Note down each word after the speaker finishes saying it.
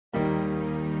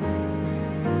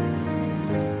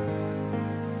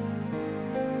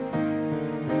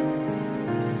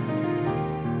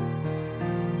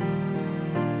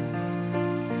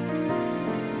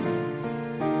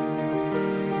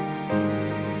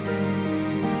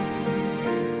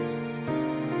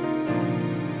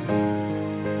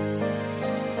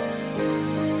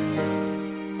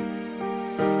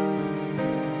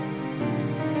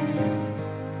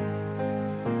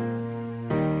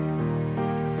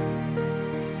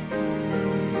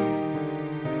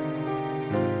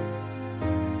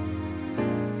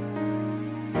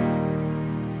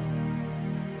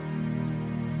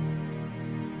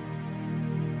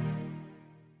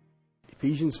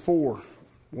Ephesians 4,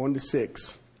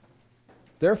 1-6.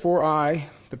 Therefore I,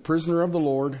 the prisoner of the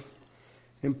Lord,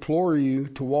 implore you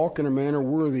to walk in a manner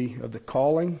worthy of the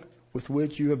calling with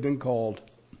which you have been called,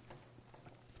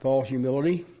 with all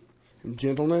humility and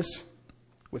gentleness,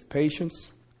 with patience,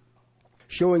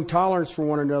 showing tolerance for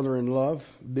one another in love,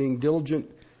 being diligent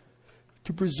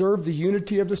to preserve the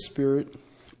unity of the Spirit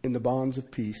in the bonds of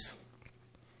peace.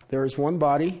 There is one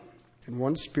body and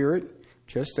one Spirit,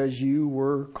 just as you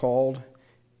were called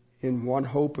in one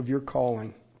hope of your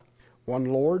calling, one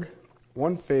Lord,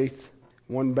 one faith,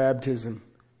 one baptism,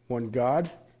 one God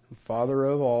and Father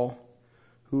of all,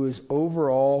 who is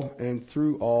over all and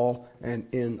through all and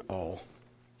in all.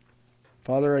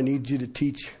 Father, I need you to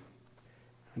teach.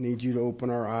 I need you to open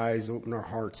our eyes, open our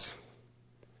hearts.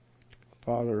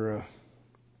 Father,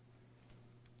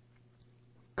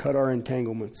 cut our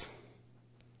entanglements.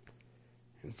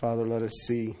 And Father, let us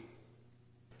see.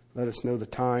 Let us know the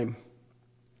time.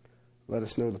 Let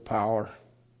us know the power.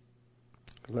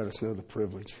 Let us know the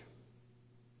privilege.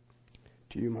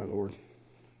 To you, my Lord. In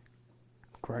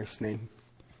Christ's name,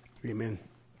 amen.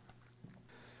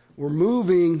 We're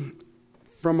moving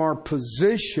from our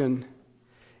position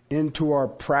into our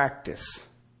practice.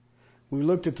 We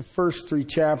looked at the first 3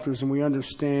 chapters and we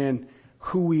understand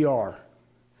who we are.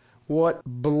 What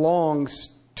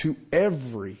belongs to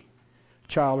every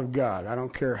child of God. I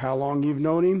don't care how long you've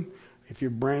known Him. If you're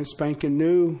brand spanking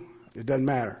new, it doesn't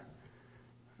matter.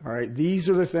 All right. These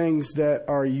are the things that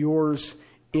are yours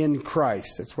in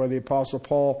Christ. That's why the Apostle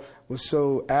Paul was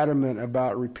so adamant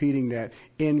about repeating that.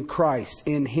 In Christ,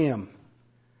 in Him.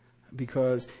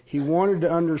 Because he wanted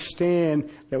to understand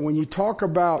that when you talk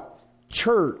about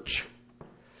church,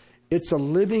 it's a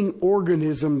living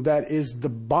organism that is the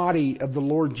body of the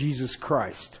Lord Jesus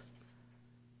Christ.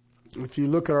 If you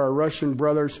look at our Russian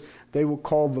brothers, they will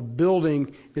call the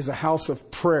building is a house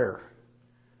of prayer.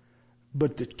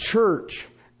 But the church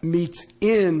meets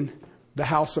in the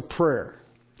house of prayer.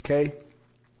 Okay?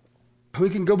 We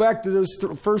can go back to those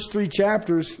first 3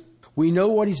 chapters. We know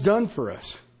what He's done for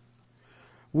us.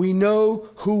 We know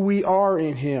who we are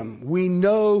in Him. We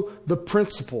know the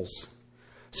principles.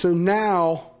 So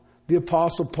now, the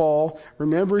Apostle Paul,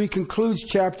 remember he concludes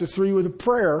chapter 3 with a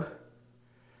prayer.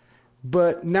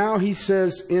 But now he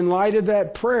says, in light of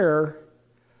that prayer,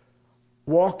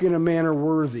 walk in a manner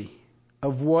worthy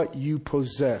of what you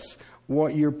possess,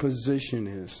 what your position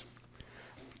is.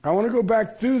 I want to go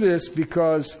back through this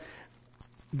because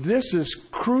this is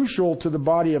crucial to the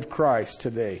body of Christ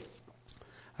today.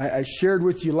 I shared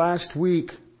with you last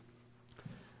week,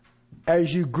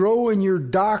 as you grow in your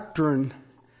doctrine,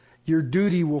 your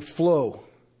duty will flow.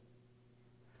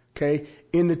 Okay?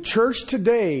 In the church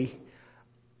today,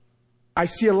 I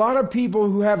see a lot of people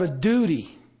who have a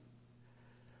duty,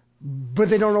 but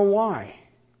they don't know why.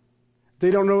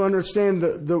 They don't understand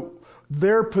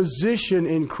their position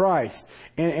in Christ.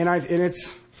 And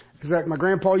it's like my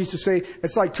grandpa used to say,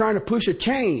 it's like trying to push a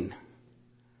chain.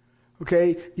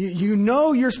 Okay, you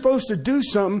know you're supposed to do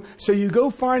something, so you go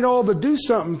find all the do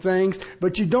something things,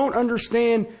 but you don't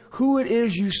understand who it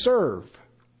is you serve.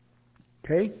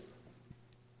 Okay?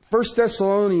 1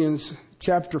 Thessalonians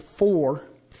chapter 4,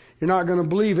 you're not going to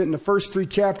believe it. In the first 3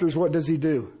 chapters, what does he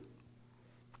do?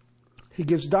 He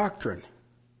gives doctrine.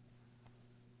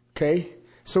 Okay?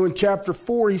 So in chapter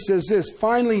 4, he says this,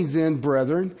 finally then,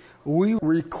 brethren, we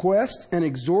request and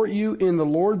exhort you in the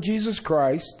Lord Jesus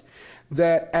Christ,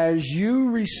 that as you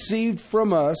received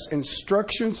from us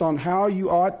instructions on how you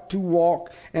ought to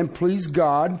walk and please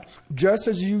God, just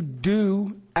as you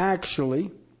do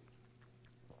actually,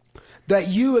 that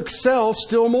you excel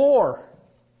still more.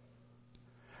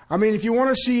 I mean, if you want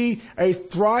to see a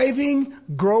thriving,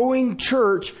 growing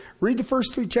church, read the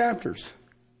first 3 chapters.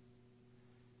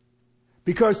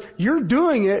 Because you're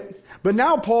doing it, but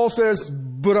now Paul says,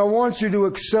 but I want you to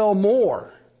excel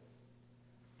more.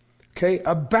 Okay,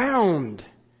 abound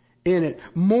in it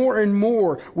more and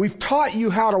more. We've taught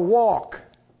you how to walk.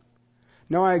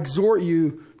 Now I exhort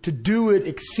you to do it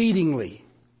exceedingly.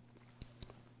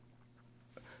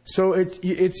 So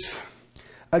it's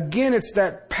again, it's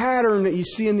that pattern that you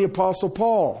see in the Apostle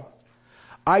Paul.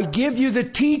 I give you the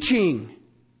teaching.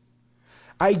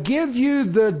 I give you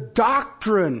the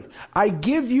doctrine. I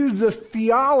give you the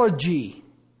theology.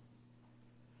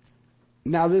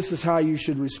 Now this is how you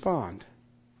should respond.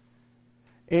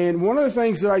 And one of the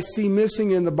things that I see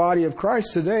missing in the body of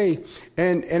Christ today,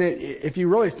 if you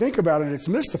really think about it, it's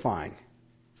mystifying.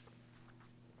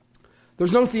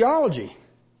 There's no theology.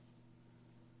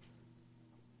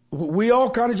 We all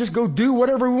kind of just go do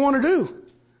whatever we want to do.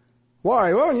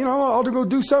 Why? Well, I'll go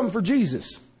do something for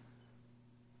Jesus.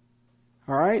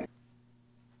 All right?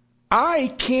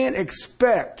 I can't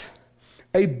expect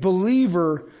a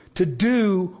believer to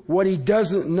do what he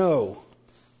doesn't know,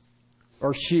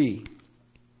 or she.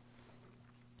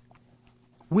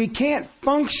 We can't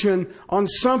function on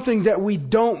something that we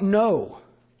don't know.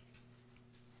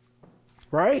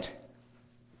 Right?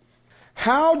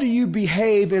 How do you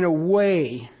behave in a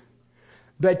way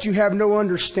that you have no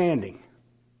understanding?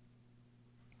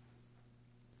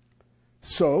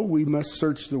 So we must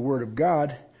search the Word of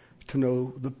God to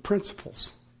know the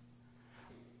principles.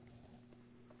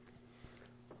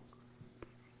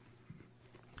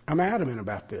 I'm adamant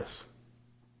about this.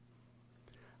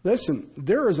 Listen,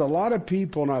 there is a lot of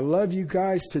people, and I love you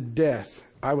guys to death.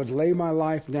 I would lay my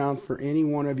life down for any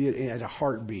one of you at a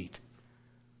heartbeat.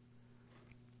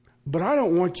 But I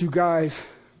don't want you guys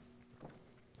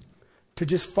to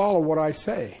just follow what I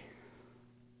say.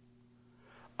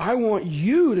 I want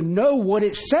you to know what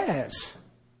it says.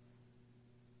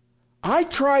 I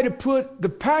try to put the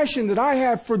passion that I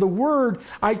have for the Word,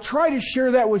 I try to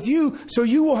share that with you so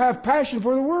you will have passion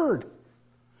for the Word.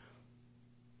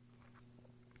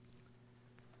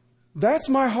 That's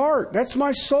my heart. That's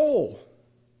my soul.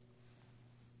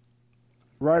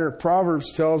 Writer of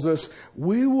Proverbs tells us,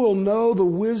 we will know the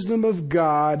wisdom of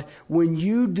God when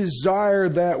you desire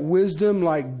that wisdom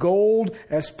like gold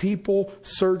as people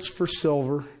search for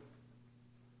silver.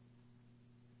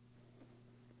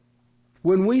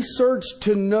 When we search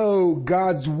to know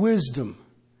God's wisdom,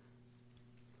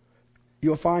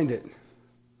 you'll find it.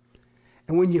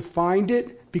 And when you find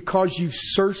it, because you've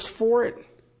searched for it,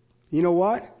 you know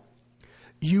what?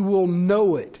 You will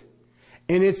know it.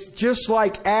 And it's just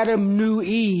like Adam knew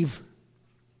Eve.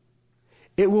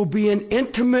 It will be an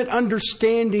intimate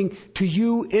understanding to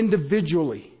you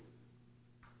individually.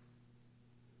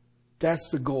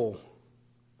 That's the goal.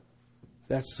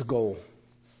 That's the goal.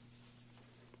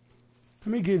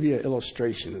 Let me give you an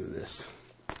illustration of this.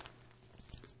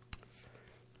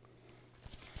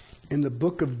 In the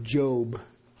book of Job,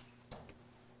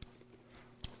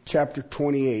 chapter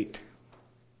 28,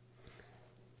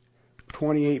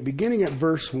 beginning at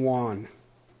verse 1.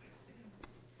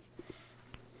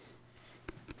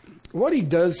 What he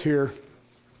does here,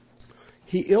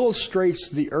 he illustrates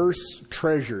the earth's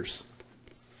treasures.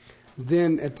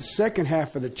 Then at the second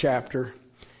half of the chapter,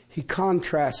 he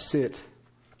contrasts it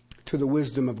to the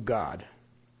wisdom of God.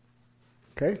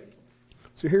 Okay?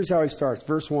 So here's how he starts.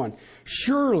 Verse 1.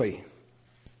 Surely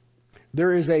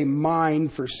there is a mine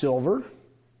for silver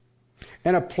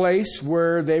and a place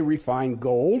where they refine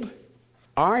gold.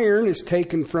 Iron is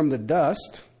taken from the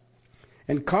dust,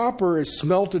 and copper is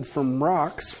smelted from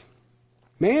rocks.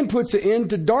 Man puts an end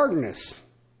to darkness,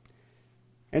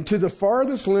 and to the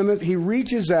farthest limit he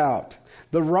reaches out,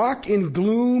 the rock in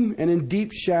gloom and in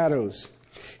deep shadows.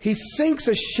 He sinks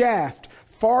a shaft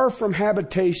far from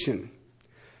habitation.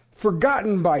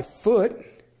 Forgotten by foot,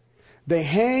 they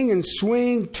hang and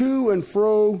swing to and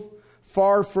fro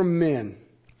far from men.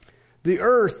 The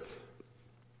earth,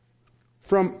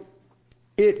 from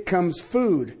it comes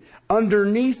food.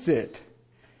 Underneath it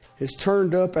is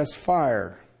turned up as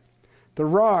fire. The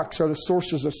rocks are the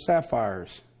sources of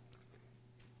sapphires.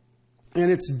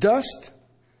 And its dust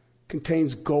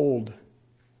contains gold.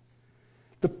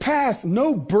 The path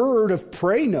no bird of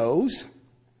prey knows,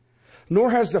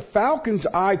 nor has the falcon's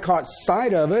eye caught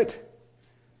sight of it.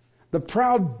 The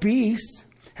proud beasts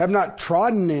have not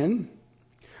trodden in,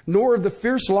 nor the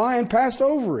fierce lion passed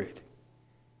over it.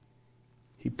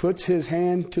 He puts his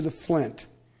hand to the flint.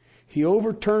 He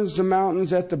overturns the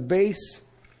mountains at the base.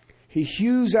 He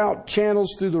hews out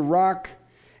channels through the rock,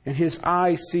 and his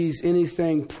eye sees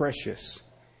anything precious.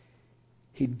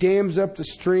 He dams up the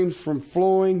streams from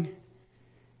flowing,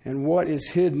 and what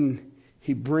is hidden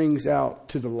he brings out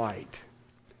to the light.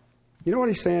 You know what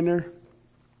he's saying there?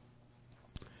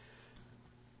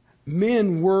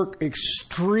 Men work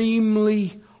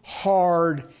extremely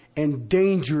hard and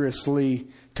dangerously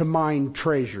to mine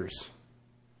treasures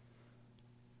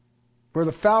where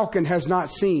the falcon has not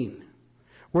seen,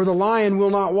 where the lion will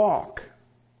not walk.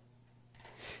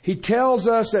 He tells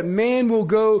us that man will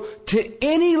go to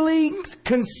any length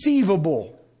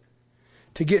conceivable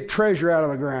to get treasure out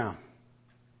of the ground,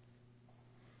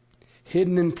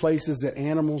 hidden in places that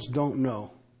animals don't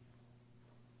know.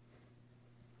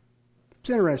 It's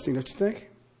interesting, don't you think?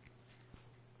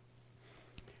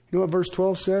 You know what verse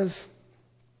 12 says?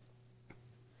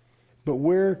 But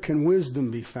where can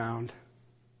wisdom be found?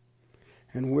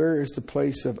 And where is the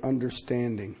place of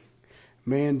understanding?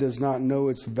 Man does not know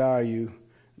its value,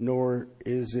 nor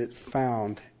is it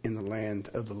found in the land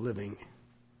of the living.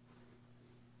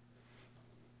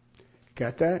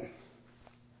 Got that?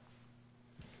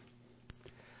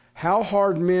 how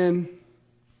hard men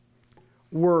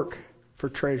work for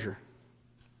treasure.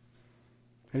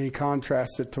 And he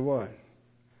contrasts it to what?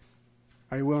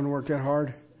 Are you willing to work that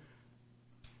hard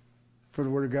for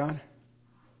the Word of God?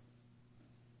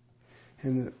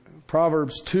 In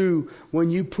Proverbs 2, when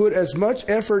you put as much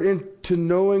effort into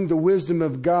knowing the wisdom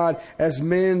of God as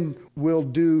men will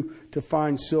do to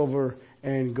find silver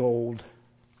and gold.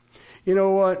 You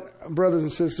know what, brothers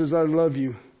and sisters, I love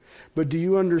you. But do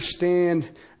you understand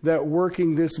that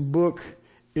working this book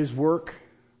is work?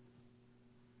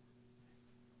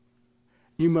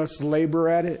 You must labor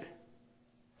at it.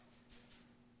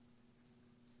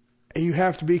 You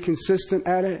have to be consistent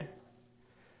at it.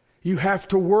 You have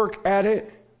to work at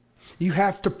it. You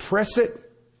have to press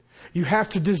it. You have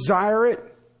to desire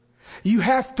it. You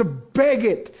have to beg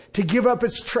it to give up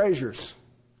its treasures.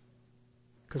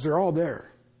 Because they're all there.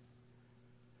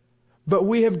 But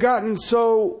we have gotten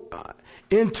so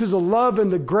into the love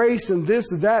and the grace and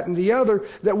this and that and the other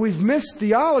that we've missed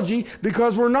theology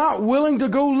because we're not willing to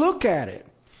go look at it.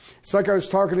 It's like I was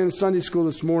talking in Sunday school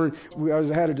this morning. I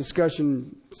had a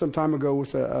discussion some time ago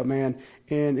with a man,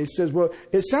 and it says, well,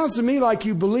 it sounds to me like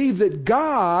you believe that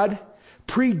God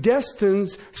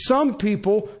predestines some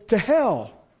people to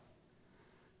hell.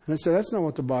 And I said, that's not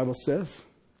what the Bible says.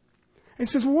 And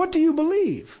he says, well, what do you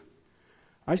believe?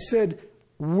 I said,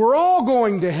 we're all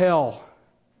going to hell.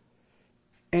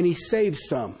 And he saves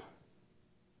some.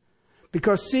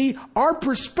 Because, see, our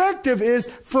perspective is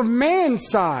from man's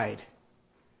side.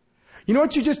 You know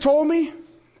what you just told me?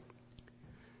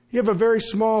 You have a very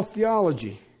small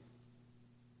theology.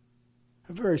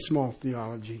 A very small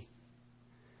theology.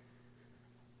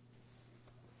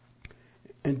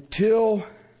 Until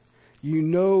you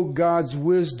know God's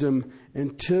wisdom,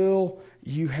 until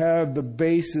you have the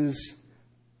basis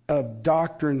of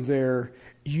doctrine there,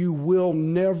 you will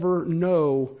never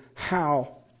know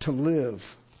how to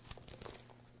live.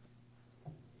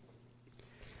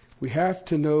 We have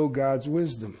to know God's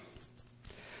wisdom.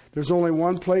 There's only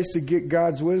one place to get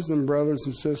God's wisdom, brothers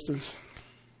and sisters.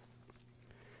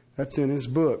 That's in His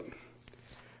book.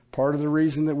 Part of the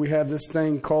reason that we have this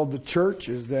thing called the church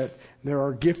is that there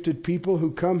are gifted people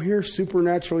who come here,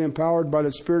 supernaturally empowered by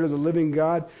the Spirit of the living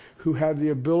God, who have the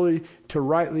ability to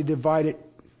rightly divide it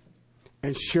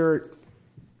and share it.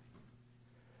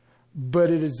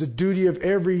 But it is the duty of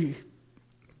every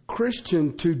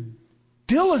Christian to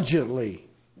diligently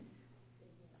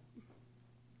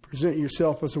present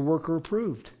yourself as a worker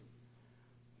approved.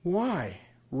 Why?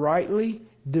 Rightly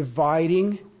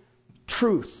dividing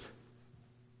truth.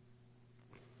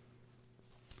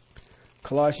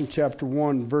 Colossians chapter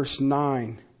 1, verse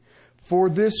 9. For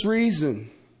this reason,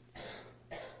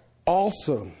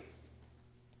 also,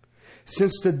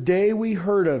 since the day we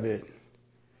heard of it,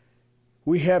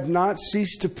 we have not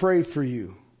ceased to pray for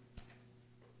you.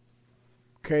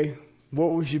 Okay,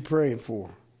 what was you praying for?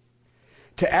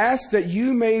 To ask that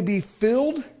you may be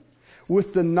filled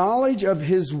with the knowledge of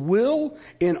His will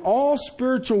in all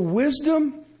spiritual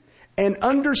wisdom and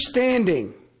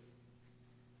understanding.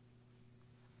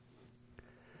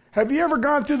 Have you ever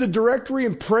gone through the directory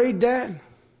and prayed that?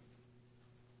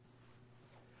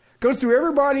 Go through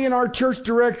everybody in our church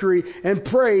directory and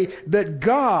pray that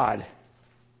God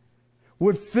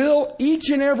would fill each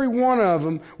and every one of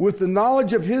them with the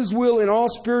knowledge of His will in all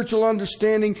spiritual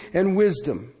understanding and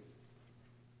wisdom.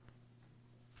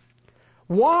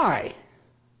 Why?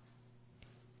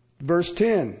 Verse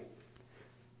 10.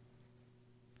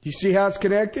 You see how it's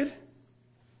connected?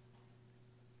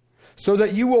 So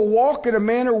that you will walk in a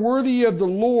manner worthy of the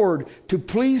Lord, to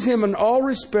please Him in all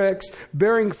respects,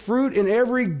 bearing fruit in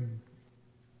every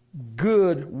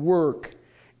good work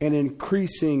and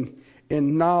increasing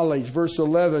in knowledge. Verse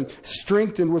 11,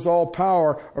 strengthened with all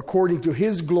power according to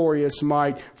His glorious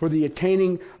might, for the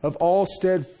attaining of all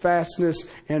steadfastness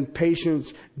and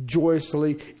patience,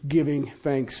 joyously giving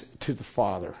thanks to the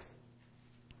Father.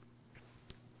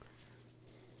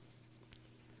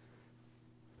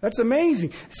 That's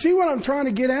amazing. See what I'm trying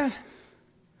to get at?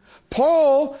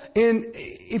 Paul in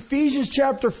Ephesians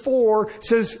chapter 4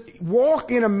 says, walk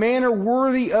in a manner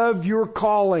worthy of your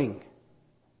calling.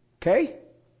 Okay?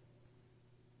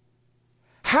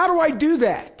 How do I do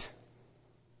that?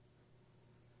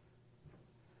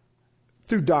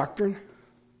 Through doctrine.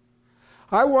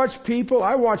 I watch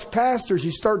pastors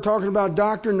who start talking about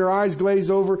doctrine, their eyes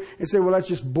glaze over and say, well, that's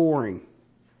just boring.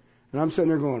 And I'm sitting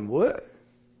there going, what?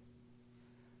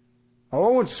 Oh,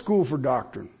 I went to school for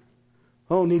doctrine.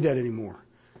 I don't need that anymore.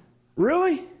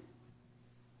 Really?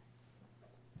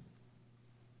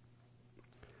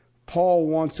 Paul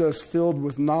wants us filled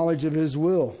with knowledge of His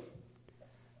will.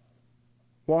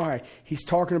 Why? He's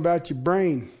talking about your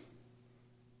brain.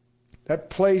 That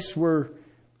place where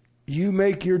you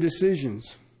make your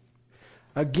decisions.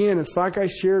 Again, it's like I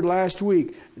shared last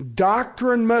week.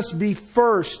 Doctrine must be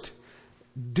first.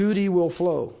 Duty will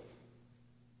flow.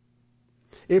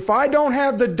 If I don't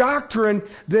have the doctrine,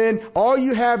 then all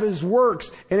you have is works,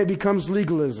 and it becomes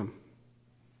legalism.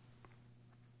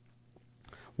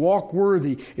 Walk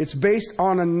worthy. It's based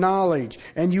on a knowledge,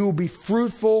 and you will be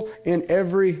fruitful in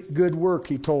every good work,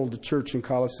 he told the church in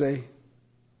Colossae.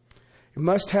 You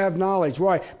must have knowledge.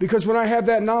 Why? Because when I have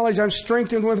that knowledge, I'm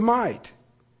strengthened with might.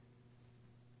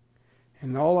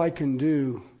 And all I can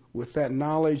do with that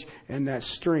knowledge and that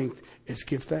strength is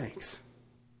give thanks.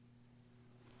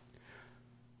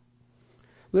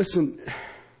 Listen,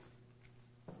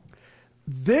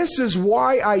 this is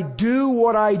why I do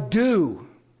what I do,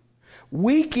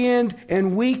 week in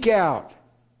and week out.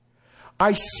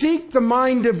 I seek the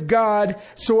mind of God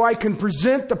so I can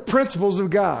present the principles of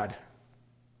God.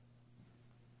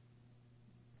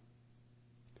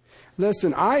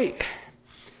 Listen, I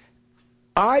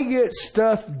get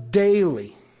stuff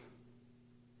daily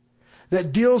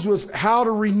that deals with how to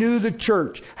renew the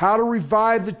church, how to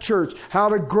revive the church, how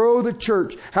to grow the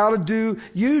church, how to do,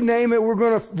 you name it, we're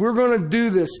going to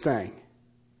do this thing.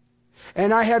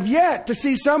 And I have yet to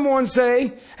see someone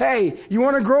say, hey, you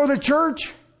want to grow the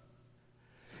church?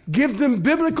 Give them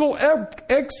biblical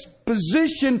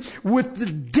exposition with the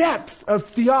depth of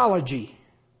theology.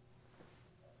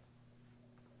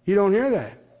 You don't hear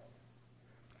that.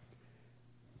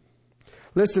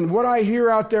 Listen, what I hear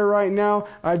out there right now,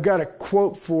 I've got a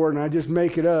quote for it, and I just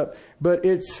make it up. But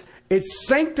it's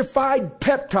sanctified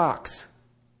pep talks.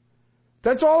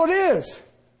 That's all it is.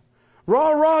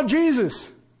 Rah,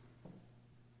 Jesus.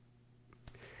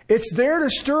 It's there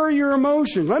to stir your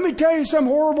emotions. Let me tell you some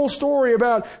horrible story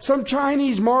about some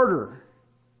Chinese martyr.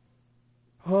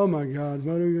 Oh my God,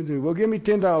 what are we going to do? Well, give me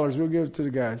 $10. We'll give it to the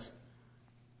guys.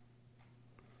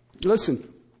 Listen.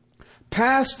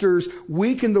 Pastors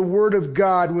weaken the Word of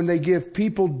God when they give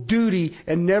people duty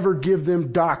and never give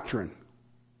them doctrine.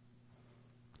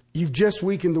 You've just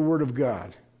weakened the Word of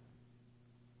God.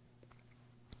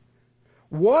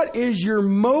 What is your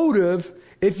motive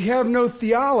if you have no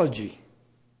theology?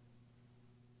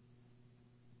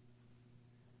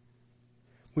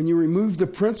 When you remove the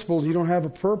principle, you don't have a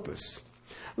purpose.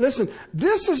 Listen,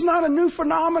 this is not a new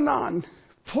phenomenon.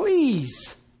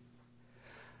 Please.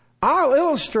 I'll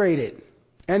illustrate it.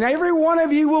 And every one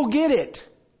of you will get it.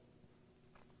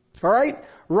 All right?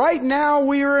 Right now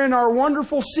we are in our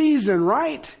wonderful season,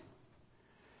 right?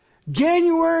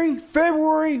 January,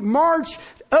 February, March,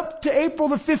 up to April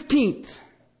the 15th.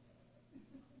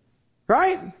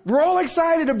 Right? We're all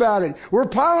excited about it. We're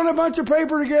piling a bunch of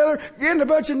paper together, getting a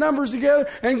bunch of numbers together,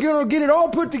 and going to get it all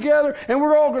put together, and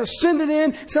we're all going to send it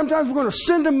in. Sometimes we're going to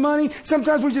send them money.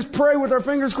 Sometimes we just pray with our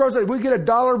fingers crossed that we get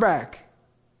 $1 back.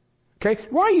 Okay?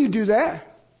 Why do you do that?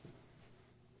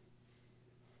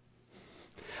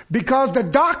 Because the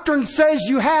doctrine says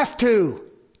you have to.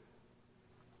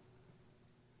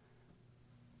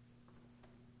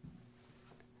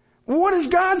 What is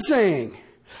God saying?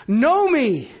 Know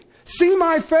me, see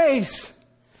my face,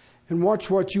 and watch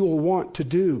what you will want to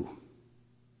do.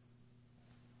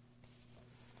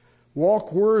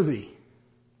 Walk worthy.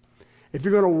 If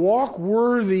you're going to walk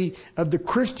worthy of the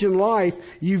Christian life,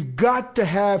 you've got to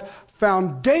have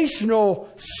foundational,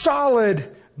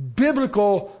 solid,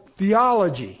 biblical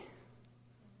theology.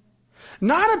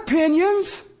 Not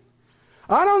opinions.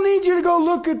 I don't need you to go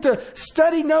look at the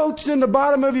study notes in the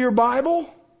bottom of your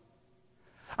Bible.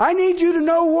 I need you to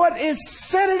know what is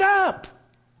set it up.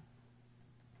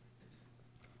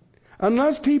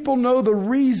 Unless people know the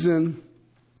reason,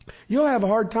 you'll have a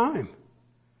hard time.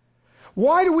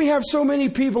 Why do we have so many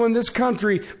people in this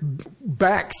country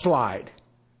backslide?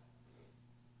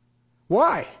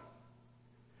 Why?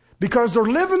 Because they're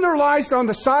living their lives on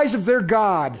the size of their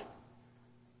God.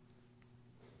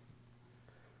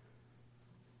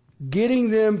 Getting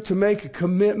them to make a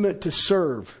commitment to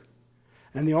serve.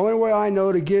 And the only way I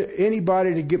know to get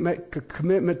anybody to make a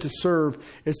commitment to serve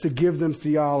is to give them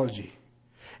theology.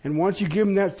 And once you give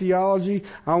them that theology,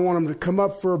 I want them to come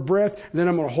up for a breath, then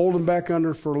I'm going to hold them back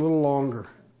under for a little longer.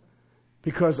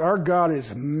 Because our God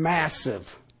is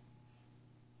massive.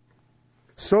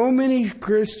 So many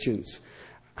Christians.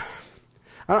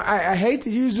 I hate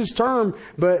to use this term,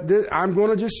 but I'm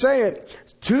going to just say it.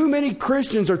 Too many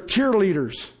Christians are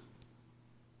cheerleaders.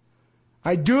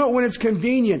 I do it when it's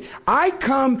convenient. I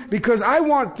come because I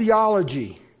want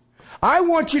theology. I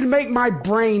want you to make my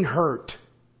brain hurt.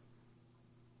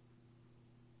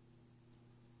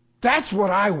 That's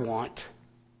what I want.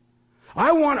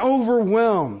 I want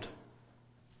overwhelmed.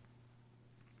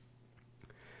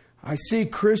 I see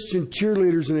Christian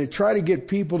cheerleaders and they try to get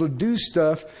people to do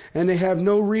stuff and they have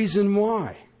no reason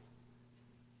why.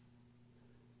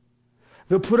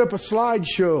 They'll put up a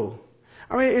slideshow.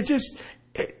 I mean, it's just,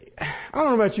 I don't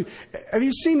know about you. Have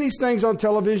you seen these things on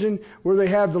television where they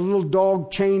have the little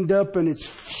dog chained up and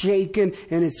it's shaking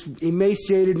and it's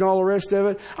emaciated and all the rest of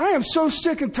it? I am so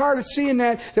sick and tired of seeing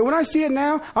that when I see it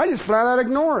now, I just flat out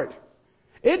ignore it.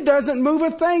 It doesn't move a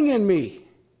thing in me.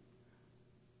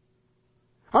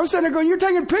 I'm sitting there going, you're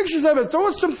taking pictures of it. Throw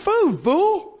us some food,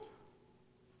 fool.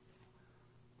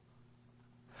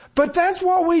 But that's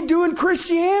what we do in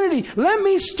Christianity. Let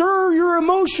me stir your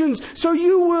emotions so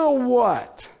you will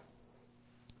what?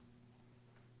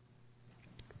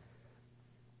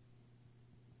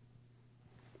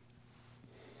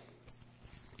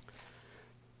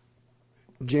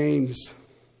 James,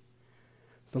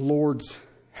 the Lord's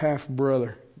half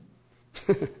brother.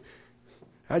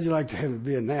 How'd you like to have it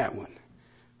be in that one?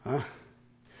 Huh?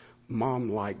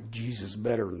 Mom liked Jesus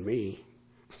better than me.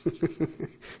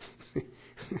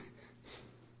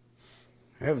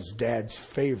 That was Dad's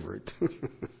favorite. Who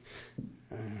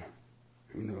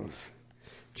knows?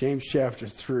 James chapter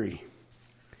 3.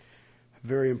 A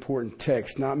very important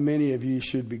text. Not many of you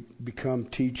should become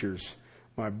teachers,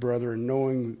 my brethren,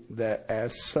 knowing that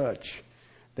as such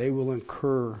they will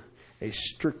incur a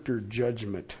stricter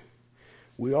judgment.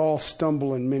 We all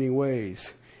stumble in many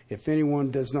ways. If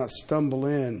anyone does not stumble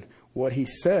in what he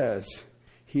says,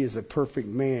 he is a perfect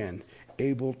man,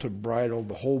 able to bridle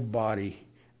the whole body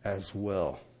as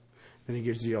well. Then he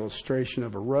gives the illustration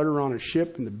of a rudder on a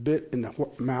ship and the bit in the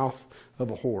mouth of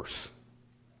a horse.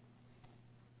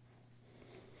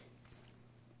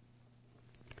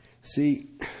 See,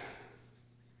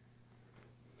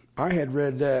 I had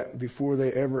read that before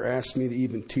they ever asked me to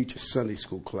even teach a Sunday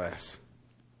school class.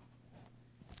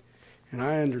 And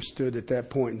I understood at that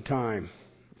point in time,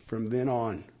 from then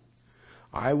on,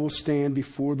 I will stand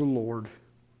before the Lord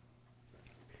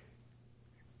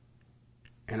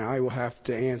and I will have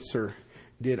to answer,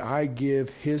 did I give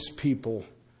His people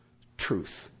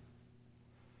truth?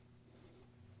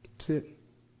 That's it.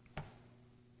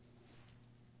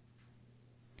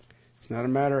 It's not a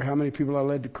matter of how many people I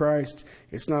led to Christ.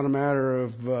 It's not a matter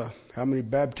of how many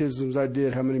baptisms I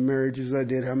did, how many marriages I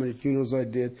did, how many funerals I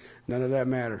did. None of that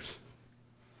matters.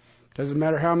 Doesn't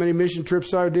matter how many mission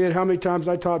trips I did, how many times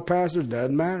I taught pastors.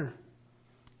 Doesn't matter.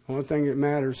 The only thing that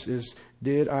matters is,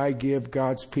 did I give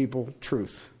God's people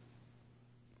truth?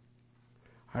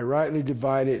 I rightly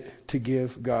divided to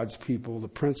give God's people the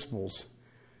principles.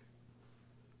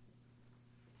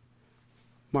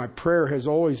 My prayer has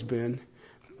always been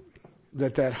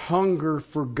that hunger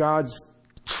for God's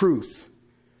truth,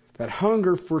 that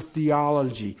hunger for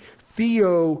theology.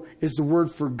 Theo is the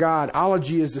word for God.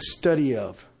 Ology is the study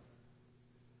of.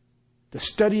 The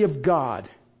study of God.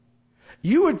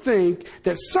 You would think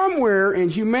that somewhere in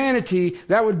humanity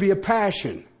that would be a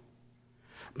passion.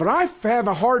 But I have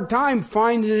a hard time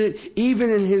finding it even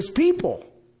in His people.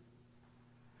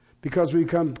 Because we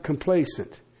become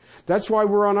complacent. That's why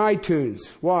we're on iTunes.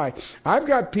 Why? I've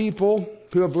got people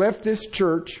who have left this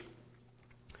church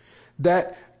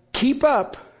that keep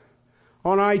up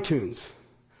on iTunes.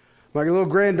 Like a little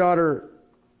granddaughter,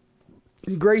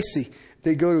 Gracie,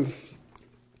 they go to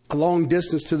a long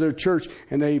distance to their church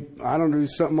and they, I don't know, do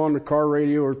something on the car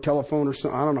radio or telephone or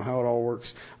something. I don't know how it all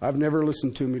works. I've never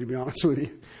listened to me, to be honest with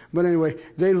you. But anyway,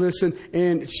 they listen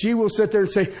and she will sit there and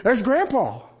say, there's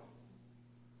Grandpa.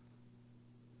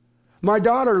 My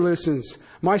daughter listens.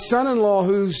 My son-in-law,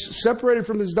 who's separated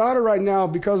from his daughter right now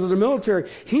because of the military,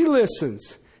 he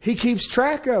listens. He keeps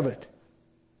track of it.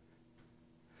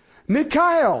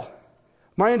 Mikhail,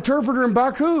 my interpreter in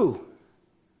Baku,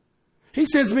 he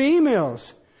sends me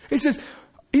emails. He says,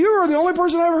 you are the only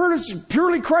person I ever heard is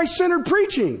purely Christ-centered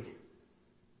preaching.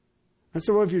 I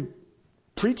said, well, if you're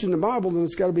preaching the Bible, then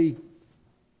it's got to be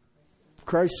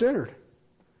Christ-centered.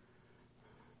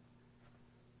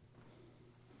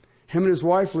 Him and his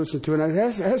wife listen to it. And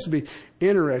it has to be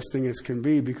interesting as can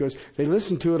be because they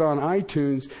listen to it on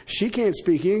iTunes. She can't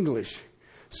speak English.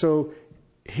 So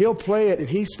he'll play it and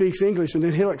he speaks English and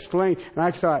then he'll explain. And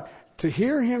I thought, to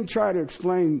hear him try to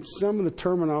explain some of the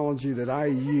terminology that I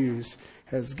use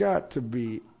has got to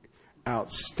be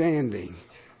outstanding.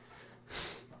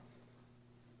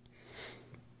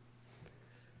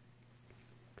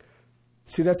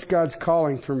 See, that's God's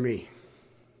calling for me.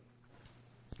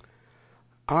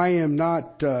 I am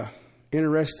not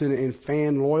interested in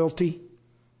fan loyalty.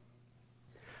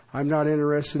 I'm not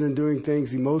interested in doing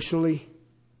things emotionally.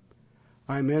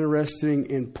 I'm interested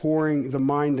in pouring the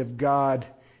mind of God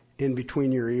in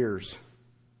between your ears.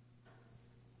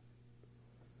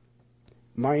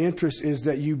 My interest is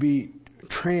that you be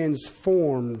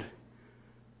transformed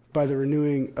by the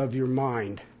renewing of your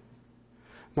mind.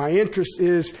 My interest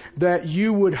is that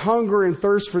you would hunger and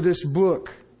thirst for this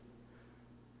book.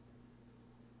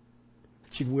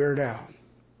 That you'd wear it out.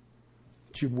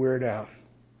 That you'd wear it out.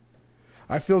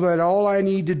 I feel that all I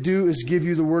need to do is give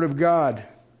you the Word of God.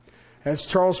 As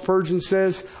Charles Spurgeon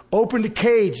says, open the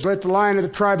cage, let the Lion of the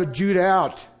tribe of Judah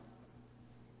out.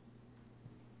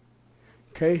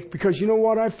 Okay? Because you know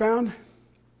what I found?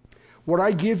 What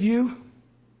I give you,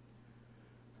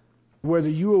 whether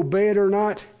you obey it or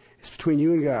not, it's between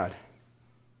you and God.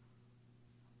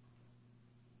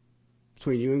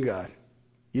 Between you and God.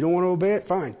 You don't want to obey it?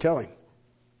 Fine, tell Him.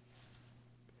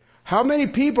 How many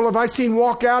people have I seen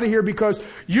walk out of here because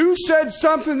you said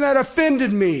something that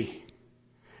offended me?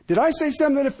 Did I say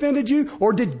something that offended you?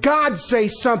 Or did God say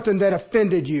something that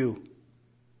offended you?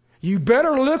 You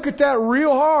better look at that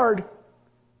real hard.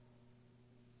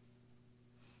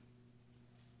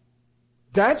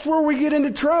 That's where we get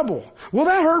into trouble. Well,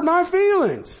 that hurt my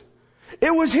feelings.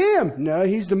 It was him. No,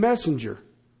 he's the messenger.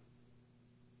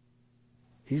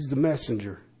 He's the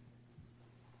messenger.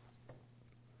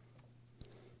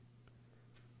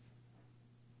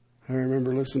 I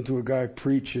remember listening to a guy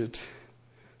preach at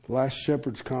the last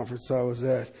Shepherd's Conference I was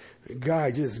at. The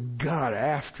guy just got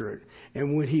after it.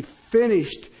 And when he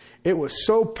finished, it was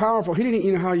so powerful. He didn't,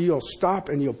 you know how you'll stop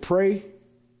and you'll pray?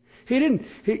 He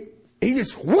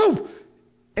just, whoa!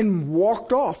 And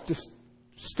walked off the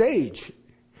stage.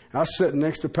 I was sitting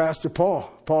next to Pastor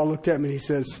Paul. Paul looked at me and he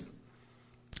says,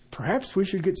 perhaps we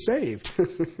should get saved.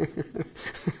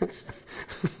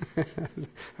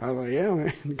 I was like, yeah,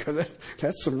 man, because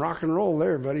that's some rock and roll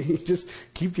there, buddy. You just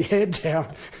keep your head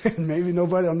down and maybe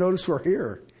nobody will notice we're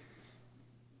here.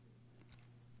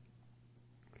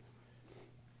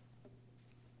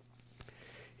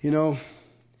 You know,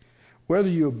 whether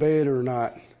you obey it or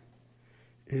not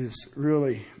is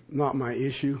really not my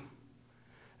issue.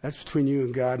 That's between you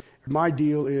and God. My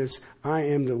deal is I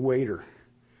am the waiter.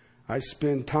 I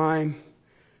spend time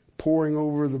poring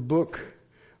over the book,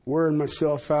 wearing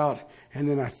myself out, and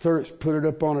then I put it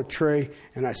up on a tray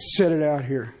and I set it out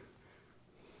here.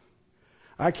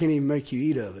 I can't even make you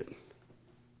eat of it.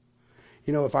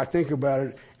 You know, if I think about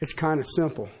it, it's kind of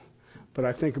simple. But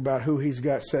I think about who He's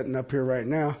got sitting up here right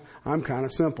now, I'm kind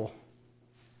of simple.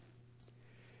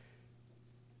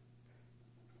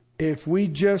 If we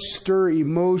just stir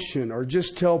emotion or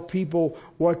just tell people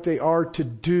what they are to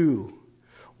do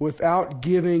without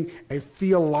giving a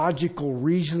theological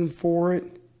reason for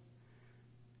it,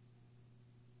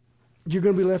 you're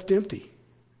going to be left empty.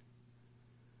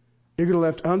 You're going to be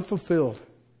left unfulfilled.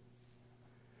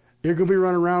 You're going to be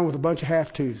running around with a bunch of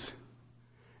have-tos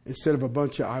instead of a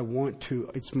bunch of I want to.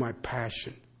 It's my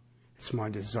passion. It's my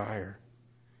desire.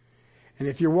 And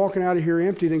if you're walking out of here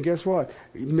empty, then guess what?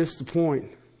 You missed the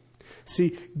point.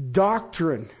 See,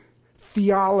 doctrine,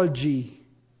 theology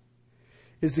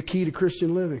is the key to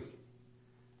Christian living.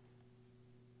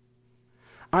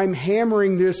 I'm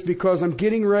hammering this because I'm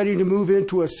getting ready to move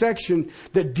into a section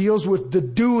that deals with the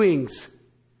doings.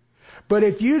 But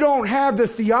if you don't have the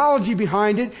theology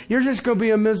behind it, you're just going to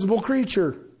be a miserable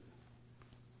creature.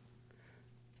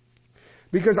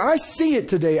 Because I see it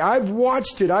today. I've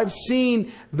watched it. I've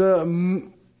seen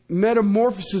the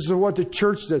metamorphosis of what the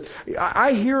church does.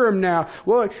 I hear them now.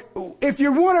 Well, if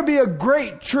you want to be a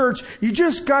great church, you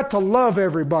just got to love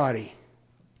everybody.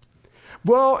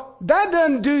 Well, that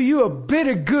doesn't do you a bit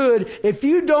of good if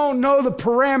you don't know the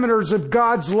parameters of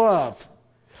God's love.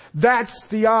 That's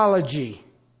theology.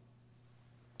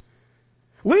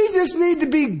 We just need to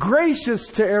be gracious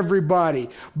to everybody.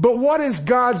 But what is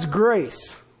God's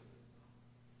grace?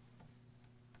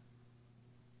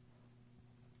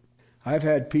 I've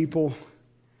had people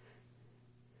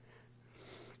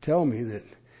tell me that,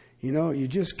 you know, you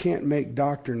just can't make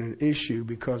doctrine an issue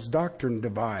because doctrine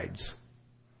divides.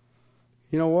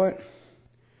 You know what?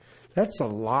 That's a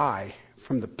lie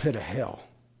from the pit of hell.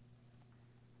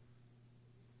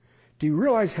 Do you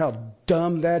realize how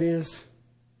dumb that is?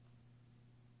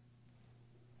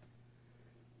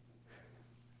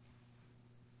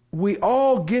 We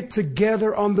all get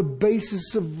together on the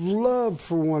basis of love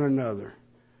for one another.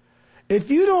 If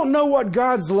you don't know what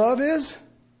God's love is,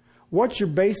 what's your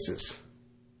basis?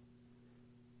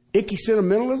 Icky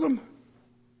sentimentalism?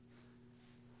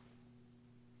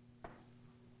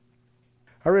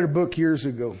 I read a book years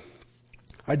ago.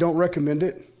 I don't recommend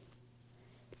it.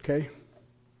 Okay?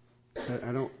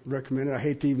 I don't recommend it. I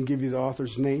hate to even give you the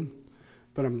author's name,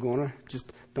 but I'm going to.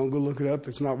 Just don't go look it up.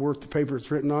 It's not worth the paper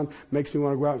it's written on. Makes me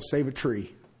want to go out and save a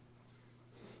tree.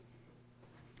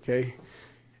 Okay?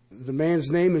 The man's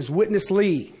name is Witness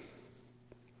Lee.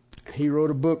 He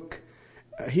wrote a book.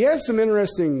 He has some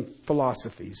interesting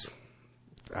philosophies,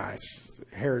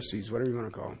 heresies, whatever you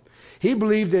want to call them. He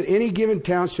believed that any given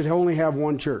town should only have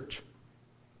one church.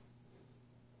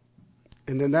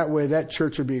 And then that way, that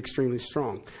church would be extremely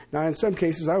strong. Now, in some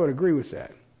cases, I would agree with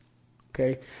that.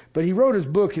 Okay? But he wrote his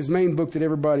book, his main book that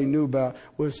everybody knew about,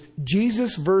 was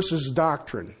Jesus versus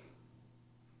Doctrine.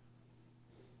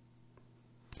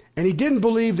 And he didn't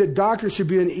believe that doctrine should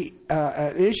be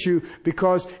an issue,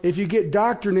 because if you get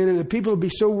doctrine in it, the people will be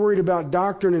so worried about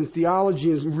doctrine and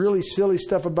theology and really silly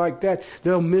stuff like that,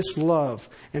 they'll miss love.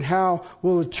 And how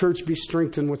will the church be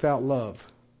strengthened without love?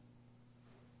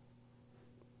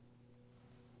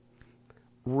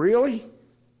 Really?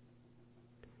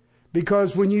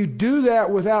 Because when you do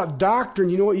that without doctrine,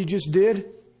 you know what you just did?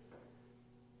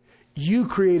 You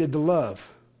created the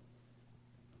love.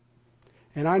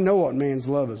 And I know what man's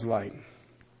love is like.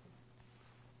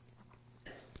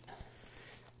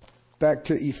 Back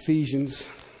to Ephesians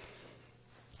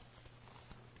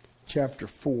chapter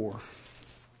 4,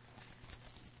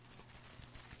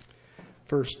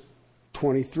 verse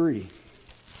 23.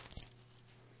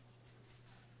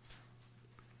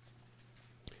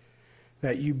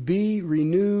 That you be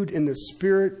renewed in the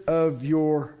spirit of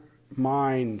your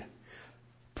mind.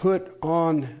 Put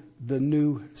on the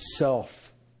new self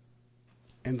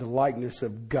and the likeness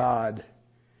of God,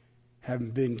 having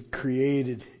been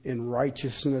created in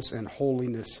righteousness and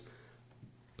holiness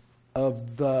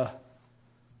of the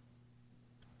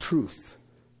truth.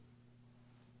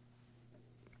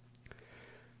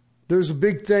 There's a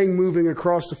big thing moving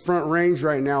across the Front Range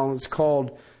right now, and it's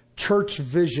called church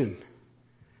vision.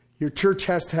 Your church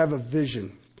has to have a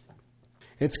vision.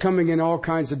 It's coming in all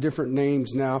kinds of different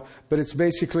names now, but it's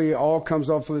basically all comes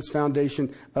off of this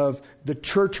foundation of the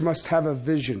church must have a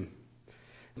vision.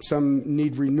 Some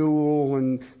need renewal,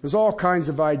 and there's all kinds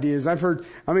of ideas. I've heard,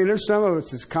 there's some of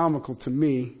it's comical to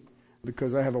me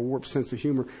because I have a warped sense of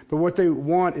humor. But what they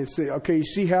want is, okay, you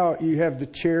see how you have the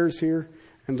chairs here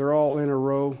and they're all in a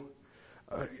row?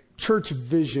 Church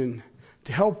vision.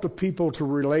 To help the people to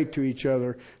relate to each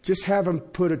other, just have them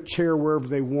put a chair wherever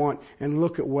they want and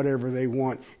look at whatever they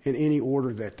want in any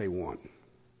order that they want.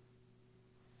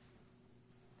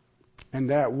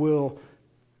 And that will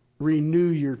renew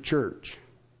your church.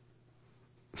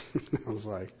 I was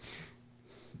like,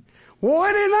 well,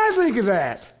 why didn't I think of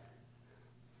that?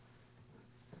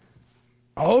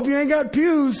 I hope you ain't got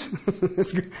pews.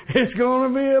 It's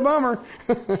going to be a bummer.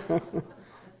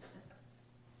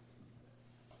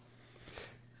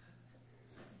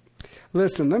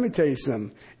 Listen, let me tell you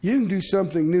something. You can do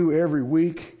something new every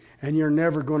week, and you're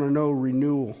never going to know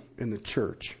renewal in the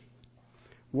church.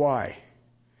 Why?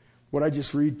 What I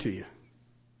just read to you.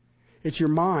 It's your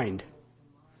mind.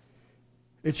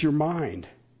 It's your mind.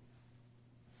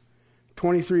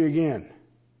 23 again.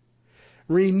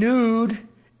 Renewed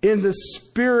in the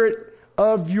spirit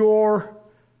of your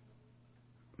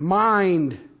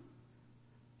mind.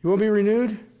 You want to be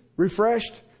renewed?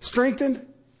 Refreshed? Strengthened?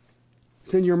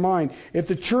 It's in your mind. If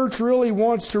the church really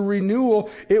wants to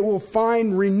renewal, it will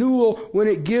find renewal when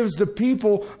it gives the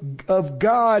people of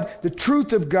God the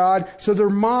truth of God, so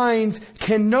their minds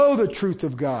can know the truth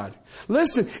of God.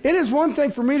 Listen, it is one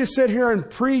thing for me to sit here and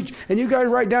preach, and you guys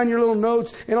write down your little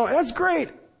notes, and all. That's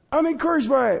great. I'm encouraged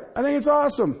by it. I think it's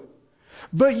awesome.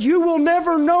 But you will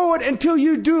never know it until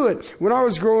you do it. When I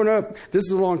was growing up, this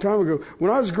is a long time ago,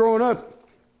 when I was growing up,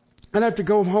 I'd have to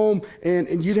go home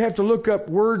and you'd have to look up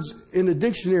words in the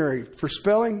dictionary for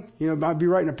spelling. You know, I'd be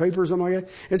writing a paper or something like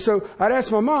that. And so I'd ask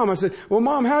my mom, I said, well,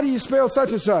 Mom, how do you spell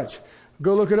such and such?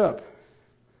 Go look it up.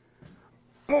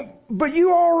 Well, but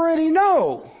you already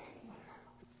know.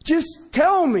 Just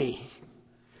tell me.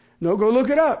 No, go look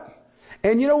it up.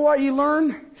 And you know what you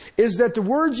learn? Is that the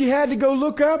words you had to go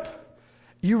look up,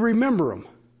 you remember them.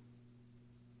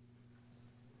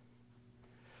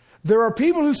 There are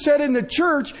people who sit in the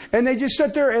church and they just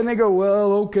sit there and they go,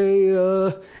 well,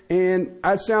 okay, and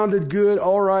I sounded good.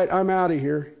 All right, I'm out of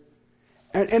here.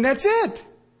 And that's it.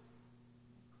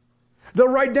 They'll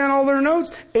write down all their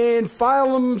notes and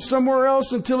file them somewhere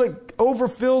else until it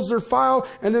overfills their file,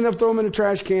 and then they'll throw them in a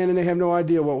trash can and they have no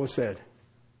idea what was said.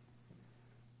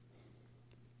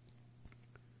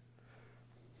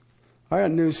 I got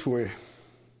news for you.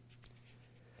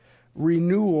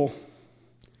 Renewal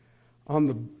on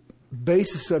the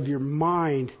basis of your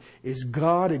mind is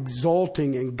God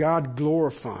exalting and God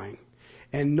glorifying.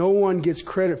 And no one gets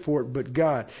credit for it but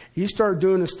God. You start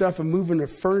doing the stuff and moving the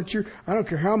furniture, I don't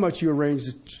care how much you arrange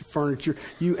the furniture,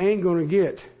 you ain't going to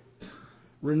get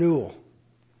renewal.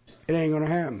 It ain't going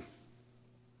to happen.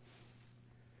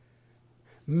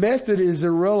 Method is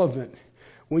irrelevant.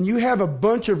 When you have a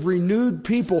bunch of renewed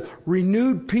people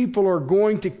are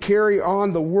going to carry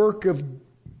on the work of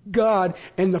God,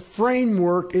 and the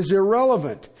framework is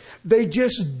irrelevant. They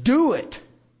just do it.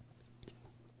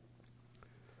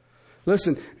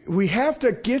 Listen, we have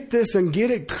to get this and get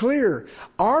it clear.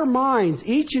 Our minds,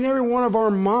 each and every one of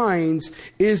our minds,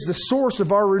 is the source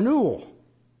of our renewal.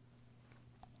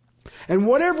 And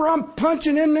whatever I'm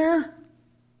punching in there,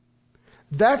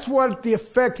 that's what the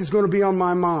effect is going to be on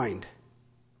my mind.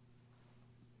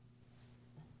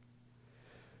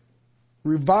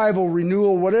 Revival,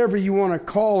 renewal, whatever you want to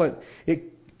call it,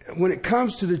 when it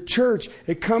comes to the church,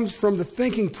 it comes from the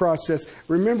thinking process.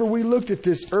 Remember, we looked at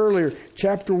this earlier,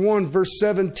 chapter 1, verse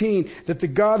 17, that the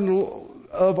God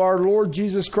of our Lord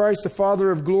Jesus Christ, the Father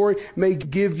of glory, may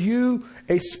give you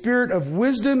a spirit of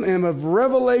wisdom and of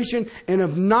revelation and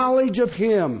of knowledge of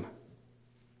Him.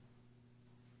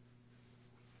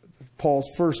 Paul's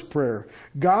first prayer.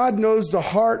 God knows the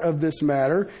heart of this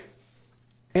matter,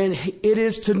 and it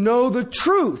is to know the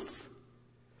truth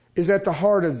is at the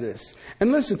heart of this.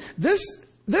 And listen, this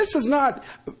is not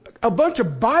a bunch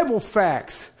of Bible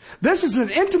facts. This is an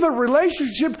intimate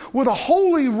relationship with a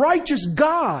holy, righteous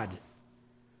God.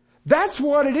 That's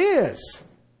what it is.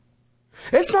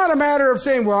 It's not a matter of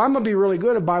saying, well, I'm going to be really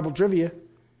good at Bible trivia.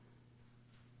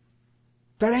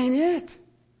 That ain't it.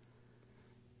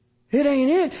 It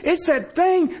ain't it. It's that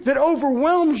thing that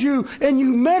overwhelms you and you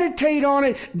meditate on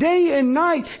it day and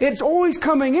night. It's always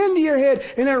coming into your head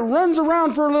and it runs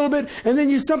around for a little bit and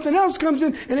then something else comes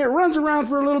in and it runs around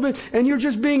for a little bit and you're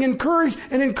just being encouraged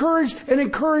and encouraged and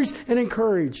encouraged and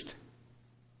encouraged.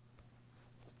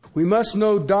 We must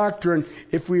know doctrine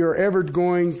if we are ever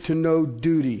going to know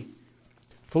duty.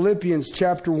 Philippians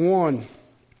chapter 1,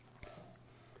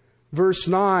 verse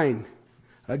 9.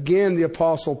 Again, the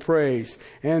apostle prays,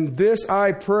 and this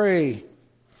I pray,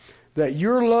 that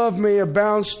your love may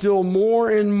abound still more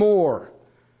and more.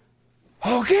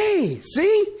 Okay,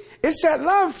 see? It's that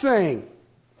love thing.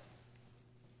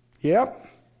 Yep.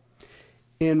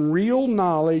 In real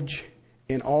knowledge,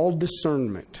 in all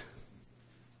discernment.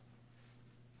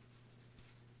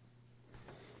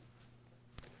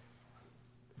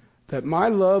 That my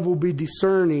love will be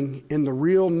discerning in the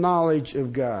real knowledge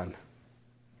of God.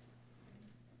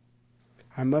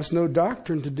 I must know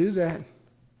doctrine to do that.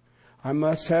 I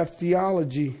must have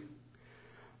theology.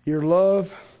 Your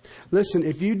love. Listen,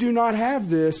 if you do not have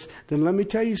this, then let me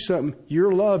tell you something.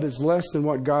 Your love is less than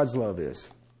what God's love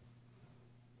is.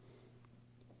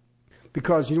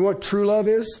 Because you know what true love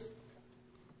is?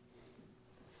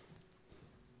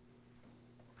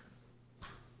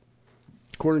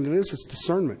 According to this, it's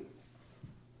discernment.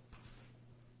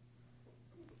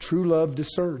 True love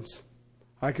discerns.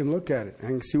 I can look at it. I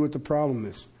can see what the problem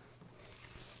is.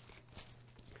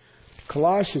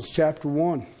 Colossians chapter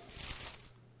 1.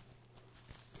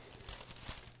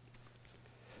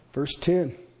 Verse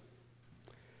 10.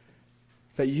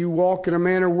 That you walk in a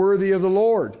manner worthy of the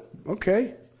Lord.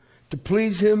 Okay. To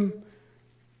please Him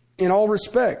in all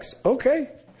respects. Okay.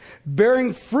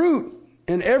 Bearing fruit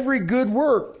in every good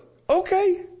work.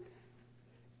 Okay.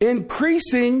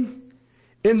 Increasing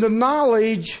in the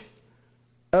knowledge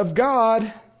of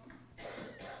God.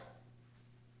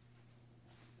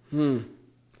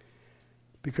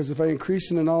 Because if I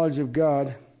increase in the knowledge of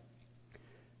God,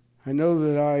 I know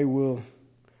that I will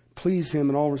please Him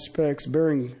in all respects,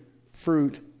 bearing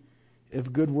fruit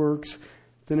of good works.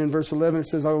 Then in verse 11 it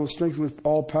says, I will strengthen with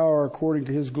all power according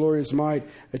to His glorious might,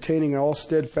 attaining all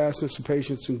steadfastness and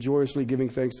patience and joyously giving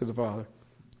thanks to the Father.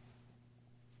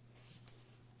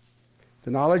 The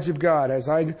knowledge of God. As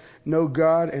I know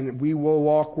God, and we will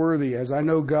walk worthy. As I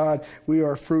know God, we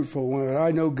are fruitful. When I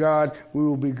know God, we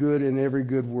will be good in every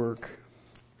good work.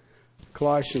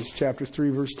 Colossians chapter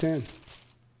 3, verse 10.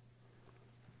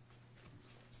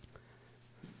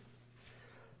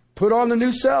 Put on the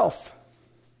new self.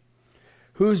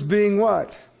 Who's being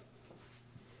what?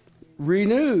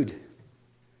 Renewed.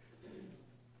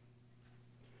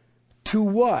 To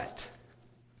what?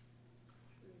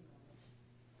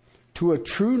 To a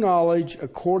true knowledge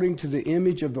according to the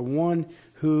image of the one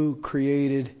who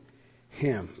created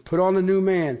him. Put on the new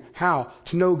man. How?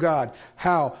 To know God.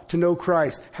 How? To know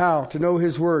Christ. How? To know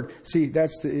His Word. See,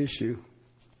 that's the issue.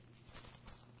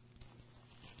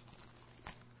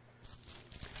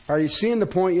 Are you seeing the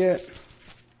point yet?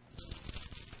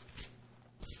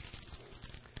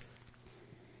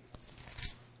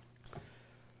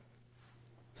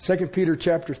 Second Peter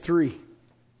chapter 3.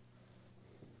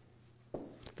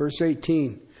 Verse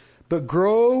 18, but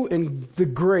grow in the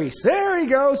grace. There you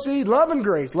go. See, love and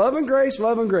grace, love and grace,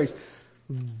 love and grace.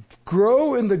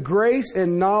 grow in the grace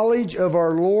and knowledge of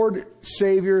our Lord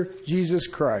Savior Jesus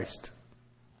Christ.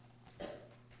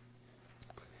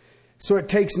 So it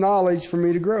takes knowledge for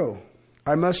me to grow.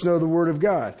 I must know the Word of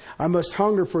God. I must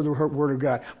hunger for the Word of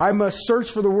God. I must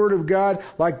search for the Word of God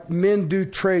like men do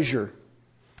treasure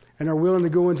and are willing to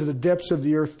go into the depths of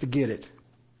the earth to get it.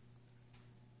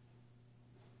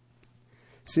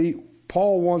 See,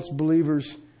 Paul wants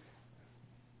believers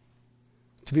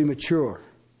to be mature.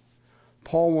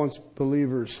 Paul wants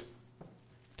believers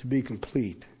to be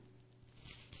complete.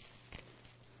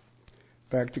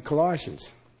 Back to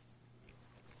Colossians,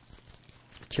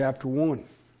 chapter 1.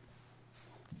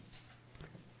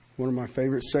 One of my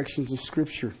favorite sections of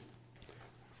Scripture.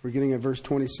 We're getting at verse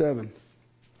 27.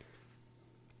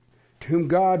 To whom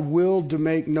God willed to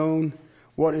make known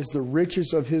what is the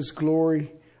riches of His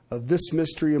glory of this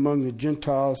mystery among the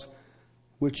Gentiles,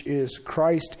 which is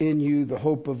Christ in you, the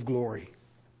hope of glory.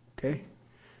 Okay?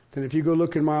 Then if you go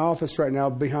look in my office right now,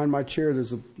 behind my chair,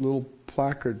 there's a little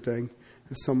placard thing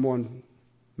that someone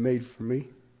made for me.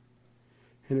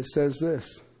 And it says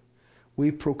this: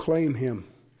 we proclaim Him,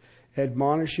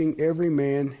 admonishing every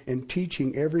man and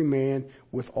teaching every man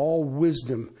with all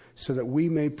wisdom, so that we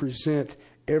may present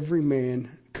every man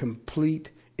complete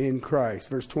in Christ.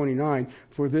 Verse 29,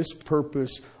 for this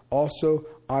purpose also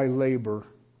I labor,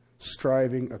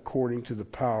 striving according to the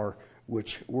power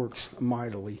which works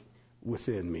mightily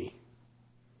within me.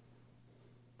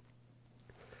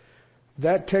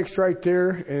 That text right there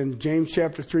in James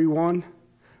chapter 3:1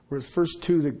 were the first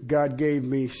two that God gave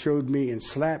me, showed me, and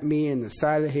slapped me in the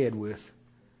side of the head with.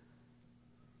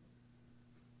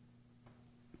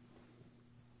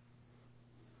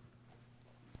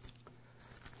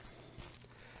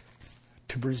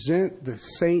 To present the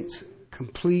saints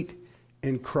complete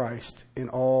in Christ in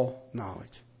all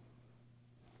knowledge.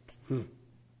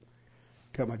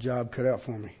 Got my job cut out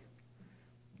for me.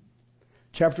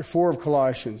 Chapter 4 of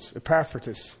Colossians,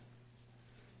 Epaphroditus.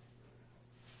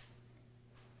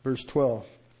 Verse 12.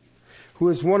 Who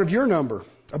is one of your number,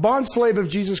 a bondslave of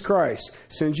Jesus Christ,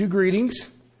 sends you greetings,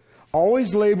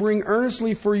 always laboring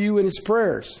earnestly for you in his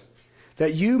prayers,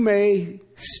 that you may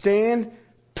stand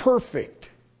perfect,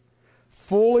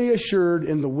 fully assured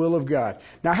in the will of God.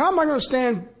 Now, how am I going to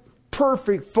stand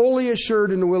perfect, fully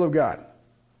assured in the will of God?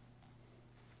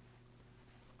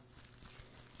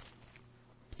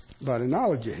 By the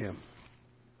knowledge of Him.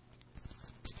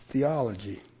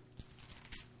 Theology.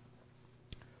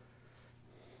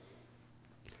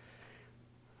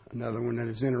 Another one that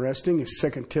is interesting is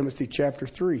 2 Timothy chapter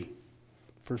 3,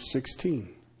 verse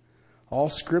 16. All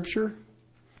Scripture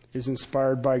is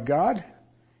inspired by God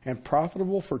and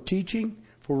profitable for teaching,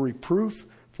 for reproof,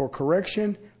 for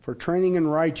correction, for training in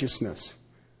righteousness.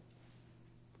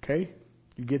 Okay?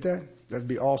 You get that? That'd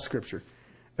be all Scripture.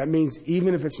 That means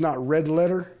even if it's not red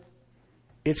letter,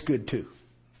 it's good too.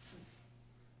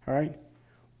 All right?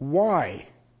 Why?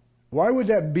 Why would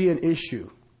that be an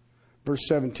issue? Verse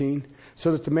 17,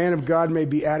 so that the man of God may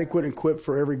be adequate and equipped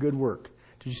for every good work.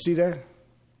 Did you see that?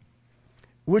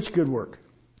 Which good work?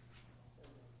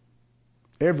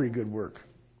 Every good work.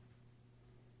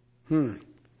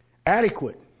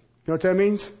 Adequate. You know what that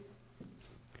means?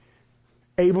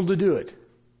 Able to do it.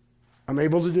 I'm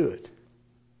able to do it.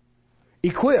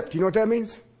 Equipped. You know what that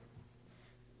means?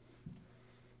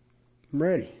 I'm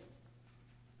ready.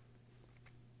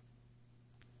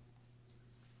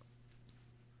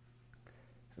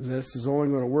 This is only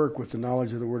going to work with the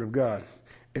knowledge of the Word of God.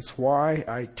 It's why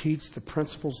I teach the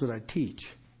principles that I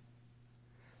teach.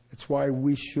 It's why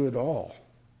we should all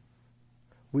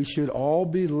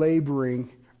be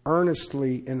laboring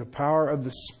earnestly in the power of the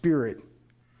Spirit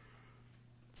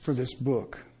for this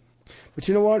book. But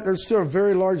you know what? There's still a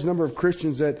very large number of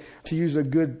Christians that, to use a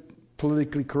good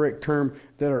politically correct term,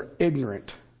 that are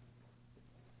ignorant.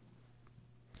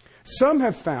 Some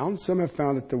have found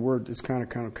that the Word is kind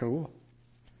of cool.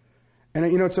 And,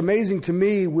 you know, it's amazing to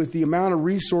me with the amount of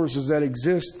resources that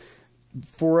exist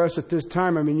for us at this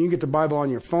time. I mean, you can get the Bible on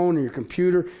your phone or your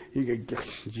computer. You get,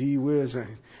 gee whiz,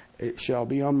 it shall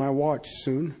be on my watch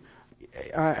soon.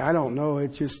 I don't know.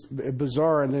 It's just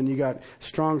bizarre. And then you got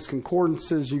Strong's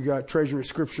Concordances. You got Treasure of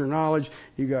Scripture Knowledge.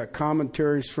 You got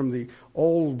commentaries from the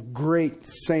old great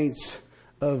saints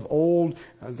of old.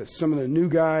 Some of the new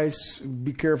guys,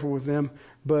 be careful with them.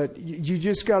 But you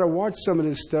just got to watch some of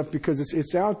this stuff because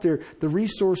it's out there. The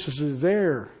resources are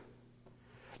there.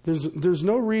 There's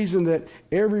no reason that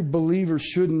every believer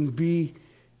shouldn't be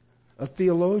a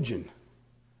theologian.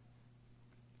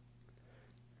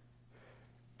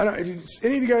 Any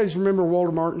of you guys remember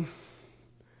Walter Martin?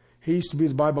 He used to be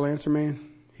the Bible Answer Man.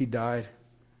 He died.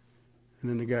 And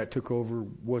then the guy that took over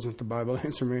wasn't the Bible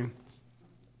Answer Man.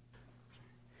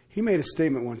 He made a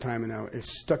statement one time, and it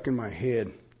stuck in my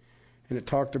head. And it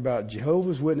talked about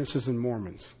Jehovah's Witnesses and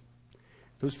Mormons.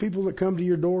 Those people that come to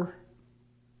your door,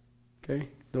 okay,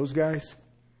 those guys.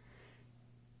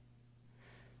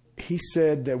 He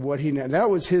said that that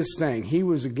was his thing. He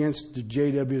was against the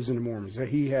JWs and the Mormons.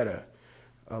 He had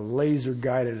a laser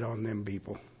guided on them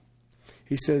people.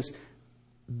 He says,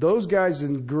 those guys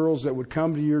and girls that would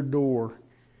come to your door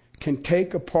can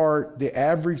take apart the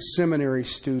average seminary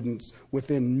students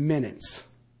within minutes.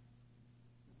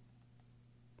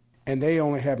 And they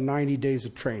only have 90 days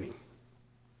of training.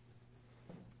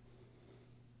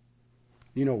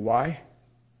 You know why?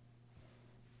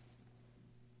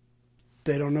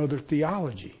 They don't know their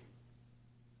theology.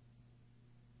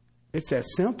 It's that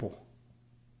simple.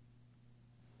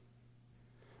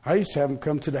 I used to have them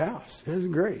come to the house. It was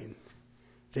great.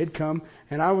 They'd come,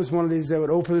 and I was one of these that would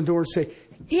open the door and say,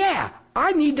 yeah,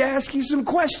 I need to ask you some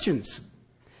questions.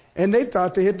 And they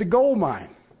thought they hit the gold mine.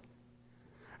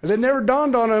 And it never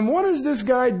dawned on them, what is this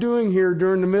guy doing here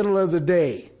during the middle of the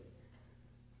day?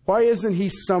 Why isn't he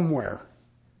somewhere?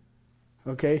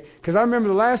 Okay? Because I remember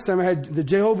the last time I had the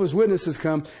Jehovah's Witnesses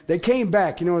come, they came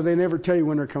back. You know, they never tell you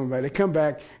when they're coming back. They come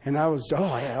back, and I was,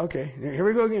 oh, yeah, okay, here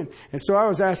we go again. And so I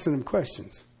was asking them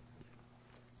questions.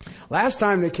 Last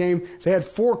time they came, they had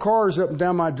 4 cars up and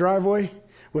down my driveway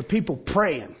with people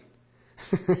praying.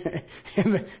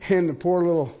 and the poor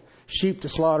little sheep to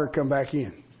slaughter come back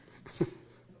in.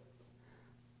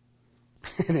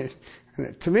 and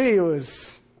to me, it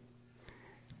was,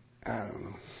 I don't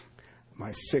know,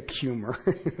 my sick humor.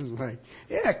 It was like,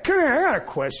 yeah, come here, I got a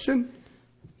question.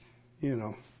 You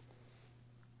know.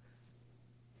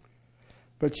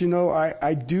 But, you know,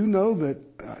 I do know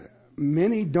that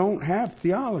many don't have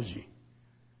theology.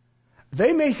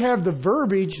 They may have the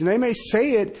verbiage and they may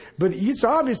say it, but it's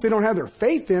obvious they don't have their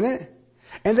faith in it.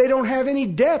 And they don't have any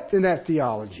depth in that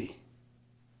theology.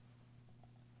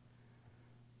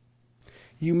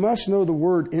 You must know the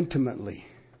Word intimately.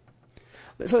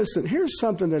 Listen, here's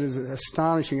something that is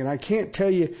astonishing, and I can't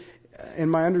tell you, in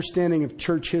my understanding of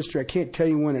church history, I can't tell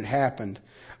you when it happened.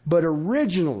 But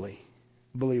originally,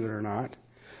 believe it or not,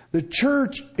 the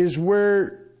church is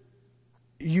where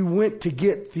you went to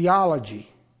get theology.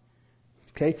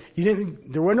 Okay?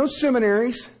 There were no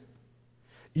seminaries.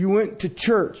 You went to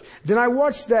church. Then I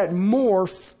watched that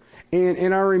morph,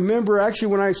 and I remember actually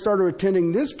when I started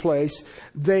attending this place,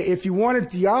 if you wanted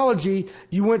theology,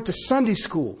 you went to Sunday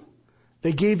school.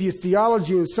 They gave you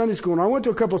theology in Sunday school. And I went to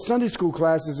a couple of Sunday school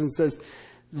classes and says,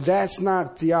 that's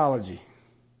not theology.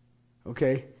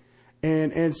 Okay?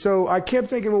 And so I kept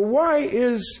thinking, well, why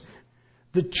is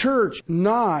the church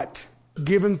not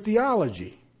given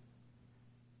theology?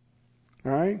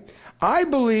 All right? I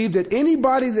believe that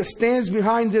anybody that stands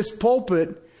behind this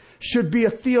pulpit should be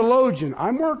a theologian.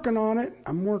 I'm working on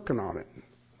it.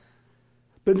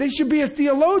 But they should be a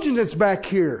theologian that's back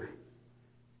here.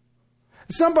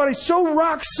 Somebody so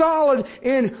rock solid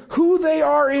in who they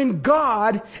are in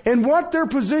God and what their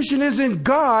position is in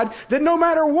God that no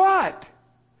matter what,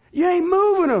 you ain't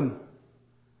moving them.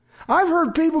 I've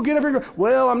heard people get up here and go,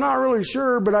 well, I'm not really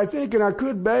sure, but I think and I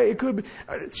could be, it could be.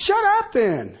 Shut up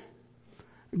then.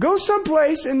 Go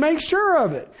someplace and make sure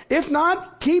of it. If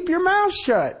not, keep your mouth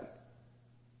shut.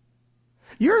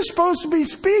 You're supposed to be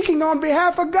speaking on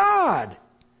behalf of God.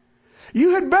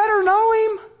 You had better know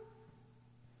Him.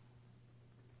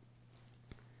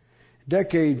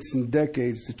 Decades and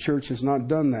decades, the church has not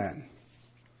done that.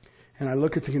 And I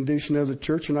look at the condition of the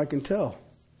church and I can tell.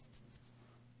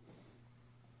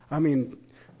 I mean,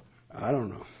 I don't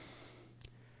know.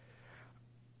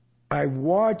 I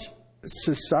watch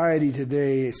society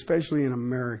today, especially in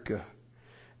America,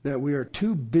 that we are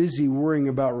too busy worrying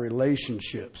about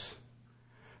relationships.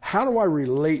 How do I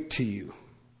relate to you?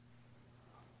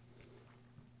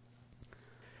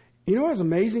 You know what's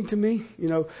amazing to me?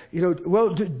 Well,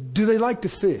 do they like to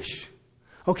fish?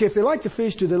 Okay, if they like to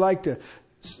fish, do they like to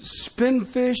spin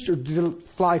fish or do they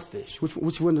fly fish?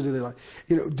 Which one do they like?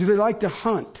 Do they like to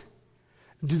hunt?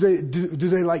 Do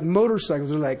they like motorcycles?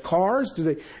 Do they like cars? Do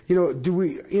they,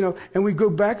 and we go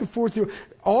back and forth through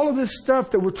all of this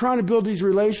stuff that we're trying to build these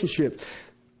relationships.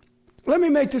 Let me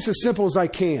make this as simple as I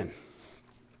can.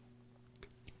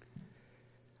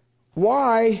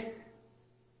 Why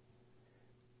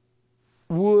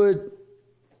would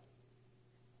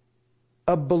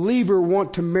a believer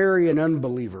want to marry an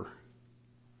unbeliever?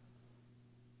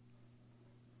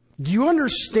 Do you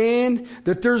understand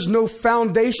that there's no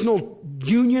foundational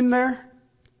union there?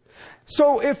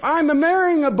 So if I'm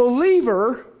marrying a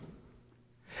believer,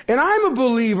 and I'm a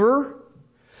believer,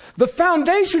 The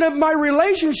foundation of my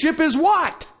relationship is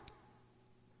what?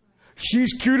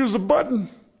 She's cute as a button.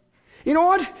 You know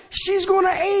what? She's going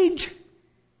to age.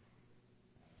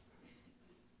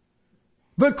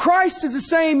 But Christ is the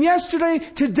same yesterday,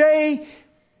 today,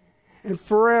 and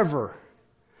forever.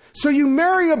 So you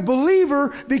marry a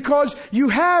believer because you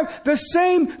have the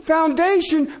same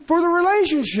foundation for the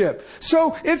relationship.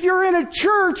 So if you're in a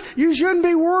church, you shouldn't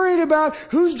be worried about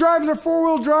who's driving a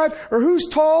four-wheel drive, or who's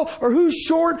tall, or who's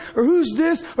short, or who's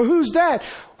this, or who's that.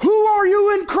 Who are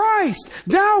you in Christ?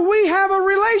 Now we have a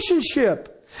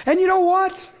relationship. And you know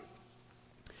what?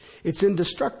 It's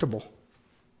indestructible.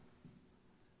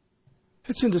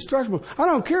 It's indestructible. I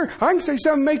don't care. I can say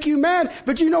something make you mad,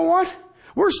 but you know what?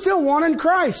 We're still one in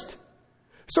Christ.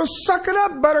 So suck it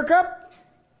up, buttercup.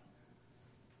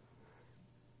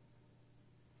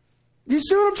 You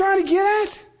see what I'm trying to get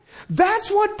at?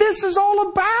 That's what this is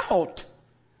all about.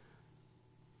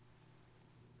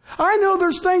 I know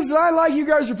there's things that I like. You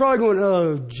guys are probably going,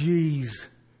 oh, geez.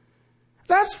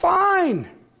 That's fine.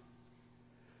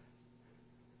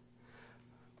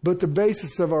 But the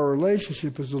basis of our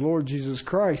relationship is the Lord Jesus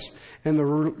Christ. And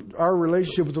our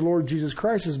relationship with the Lord Jesus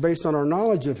Christ is based on our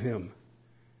knowledge of Him.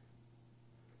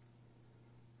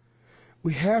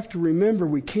 We have to remember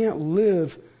we can't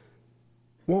live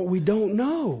what we don't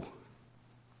know.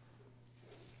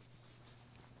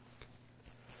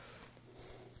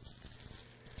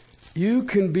 You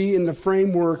can be in the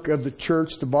framework of the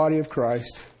church, the body of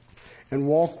Christ, and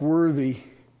walk worthy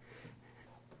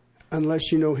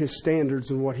unless you know His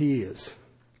standards and what He is.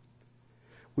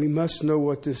 We must know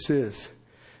what this is.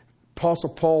 Apostle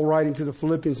Paul, writing to the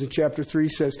Philippians in chapter 3,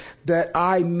 says, that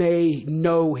I may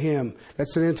know Him.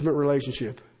 That's an intimate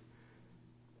relationship.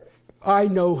 I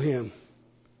know Him.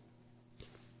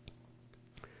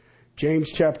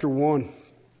 James chapter 1,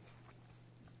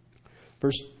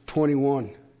 verse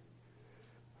 21,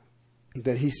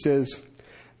 that he says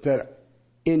that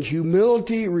in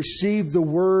humility receive the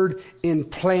word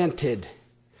implanted.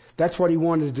 That's what he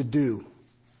wanted to do.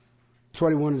 That's what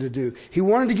he wanted to do. He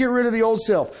wanted to get rid of the old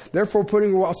self. Therefore,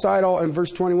 putting aside all, in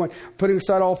verse 21, putting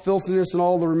aside all filthiness and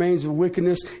all the remains of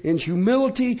wickedness, in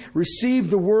humility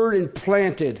receive the word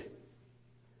implanted,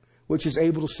 which is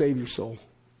able to save your soul.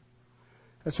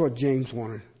 That's what James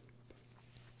wanted.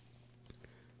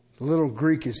 The little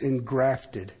Greek is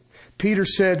engrafted. Peter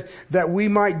said that we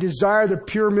might desire the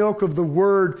pure milk of the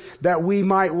word, that we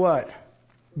might what?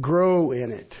 Grow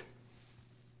in it.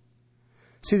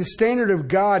 See, the standard of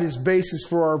God is basis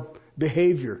for our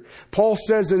behavior. Paul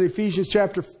says in Ephesians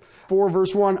chapter 4,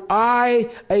 verse 1, I,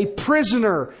 a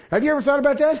prisoner. Have you ever thought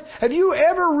about that? Have you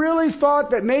ever really thought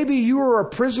that maybe you were a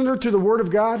prisoner to the Word of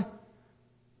God?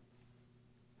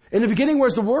 In the beginning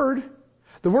was the Word.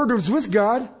 The Word was with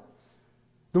God.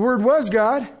 The Word was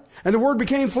God. And the Word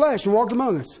became flesh and walked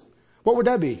among us. What would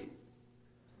that be?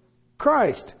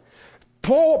 Christ.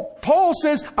 Paul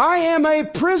says, I am a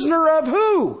prisoner of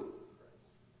who?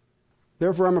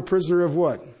 Therefore, I'm a prisoner of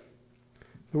what?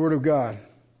 The Word of God.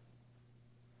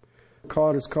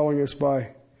 God is calling us by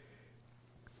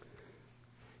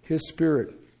His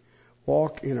Spirit.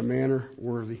 Walk in a manner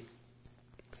worthy.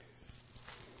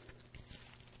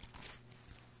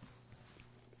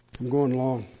 I'm going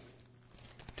long.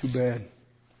 Too bad.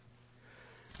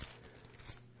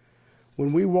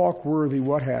 When we walk worthy,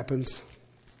 what happens?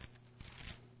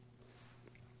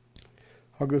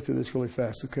 I'll go through this really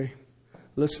fast, okay?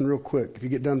 Listen real quick. If you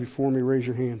get done before me, raise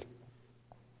your hand.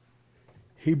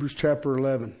 Hebrews chapter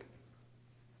 11.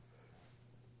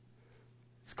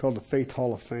 It's called the Faith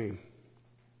Hall of Fame.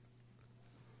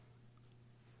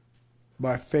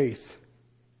 By faith,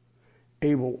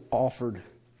 Abel offered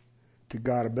to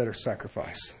God a better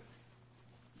sacrifice.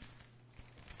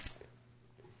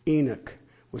 Enoch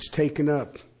was taken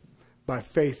up by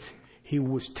faith. He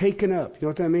was taken up. You know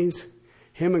what that means?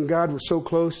 Him and God were so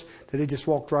close that he just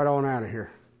walked right on out of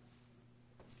here.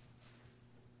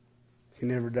 He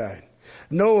never died.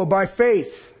 Noah, by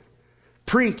faith,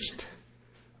 preached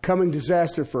coming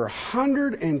disaster for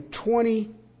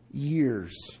 120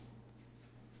 years.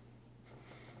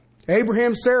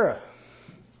 Abraham, Sarah,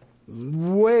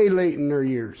 way late in their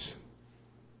years,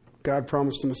 God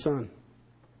promised them a son.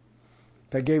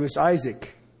 That gave us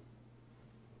Isaac.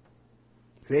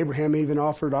 And Abraham even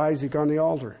offered Isaac on the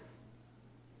altar.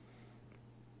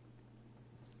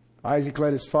 Isaac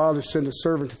let his father send a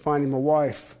servant to find him a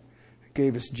wife.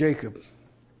 Gave us Jacob.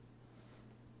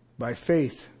 By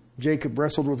faith, Jacob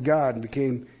wrestled with God and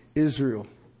became Israel.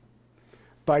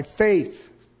 By faith,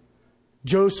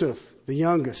 Joseph, the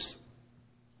youngest,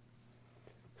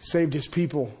 saved his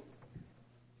people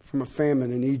from a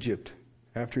famine in Egypt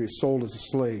after he was sold as a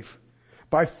slave.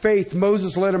 By faith,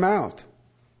 Moses led them out.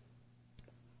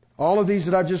 All of these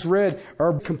that I've just read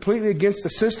are completely against the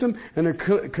system, and they're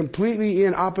completely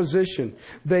in opposition.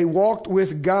 They walked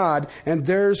with God, and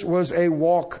theirs was a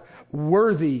walk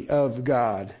worthy of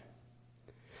God.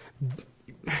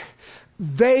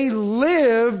 They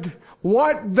lived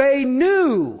what they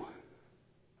knew.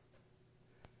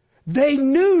 They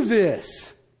knew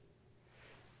this.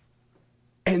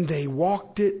 And they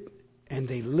walked it and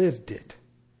they lived it.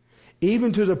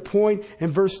 Even to the point in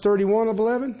verse 31 of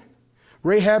 11,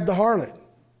 Rahab the harlot.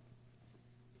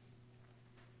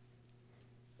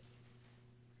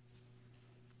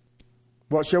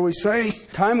 What shall we say?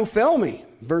 Time will fail me.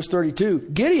 Verse 32.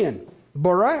 Gideon,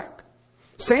 Barak,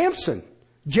 Samson,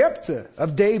 Jephthah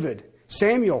of David,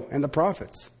 Samuel, and the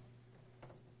prophets,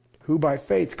 who by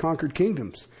faith conquered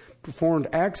kingdoms, performed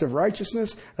acts of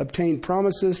righteousness, obtained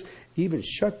promises, even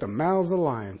shut the mouths of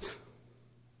lions.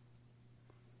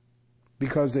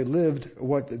 Because they lived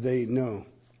what they know.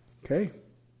 Okay?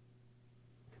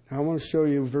 Now I want to show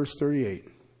you verse 38.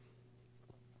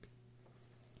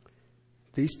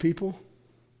 These people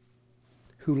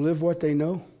who live what they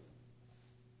know,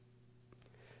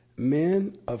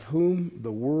 men of whom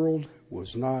the world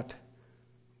was not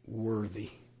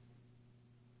worthy.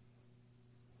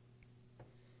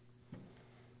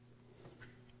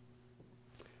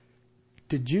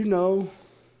 Did you know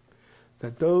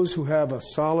that those who have a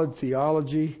solid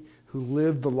theology, who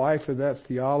live the life of that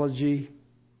theology,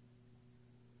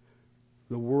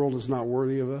 the world is not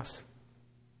worthy of us?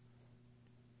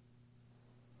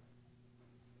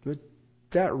 Let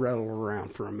that rattle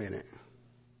around for a minute.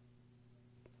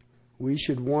 We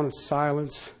should want to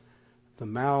silence the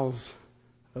mouths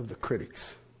of the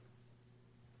critics.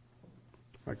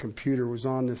 My computer was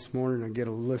on this morning. I get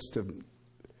a list of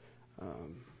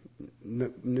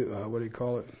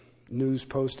news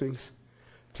postings.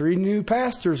 3 new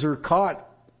pastors are caught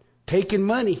taking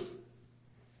money.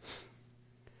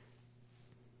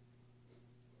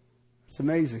 It's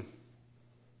amazing.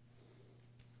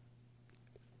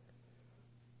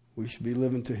 We should be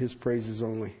living to His praises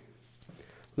only.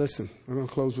 Listen, I'm going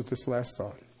to close with this last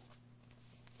thought.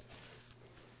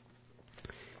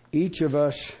 Each of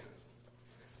us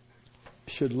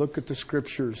should look at the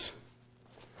Scriptures,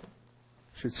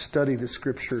 should study the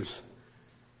Scriptures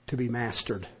to be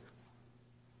mastered.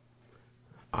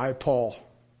 I, Paul,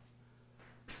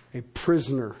 a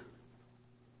prisoner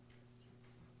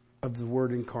of the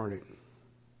Word incarnate,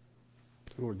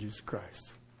 the Lord Jesus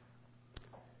Christ.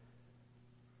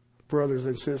 Brothers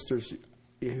and sisters,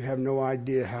 you have no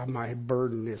idea how my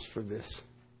burden is for this.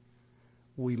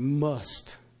 We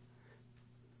must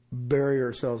bury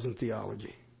ourselves in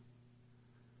theology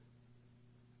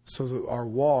so that our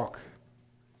walk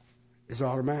is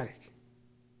automatic.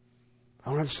 I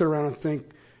don't have to sit around and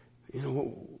think,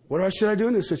 what should I do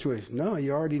in this situation? No,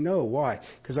 you already know. Why?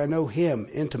 Because I know Him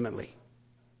intimately.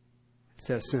 It's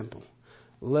that simple.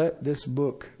 Let this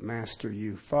book master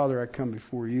you. Father, I come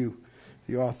before you,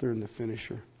 the author and the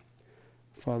finisher.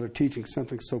 Father, teaching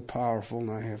something so powerful,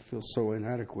 and I feel so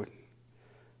inadequate.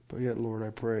 But yet, Lord, I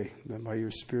pray that by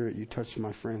your Spirit you touch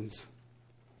my friends.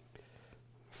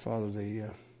 Father, they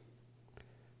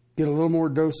get a little more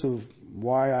dose of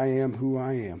why I am who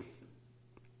I am.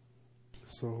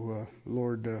 So,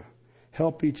 Lord,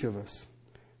 help each of us.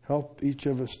 Help each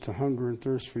of us to hunger and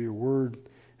thirst for your word.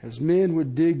 As men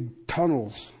would dig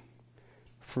tunnels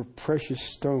for precious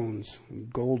stones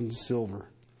and gold and silver,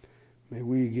 may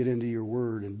we get into your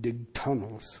word and dig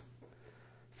tunnels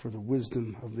for the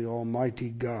wisdom of the Almighty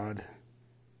God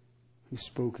who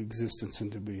spoke existence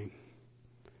into being.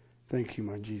 Thank you,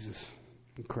 my Jesus.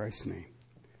 In Christ's name,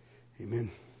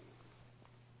 amen.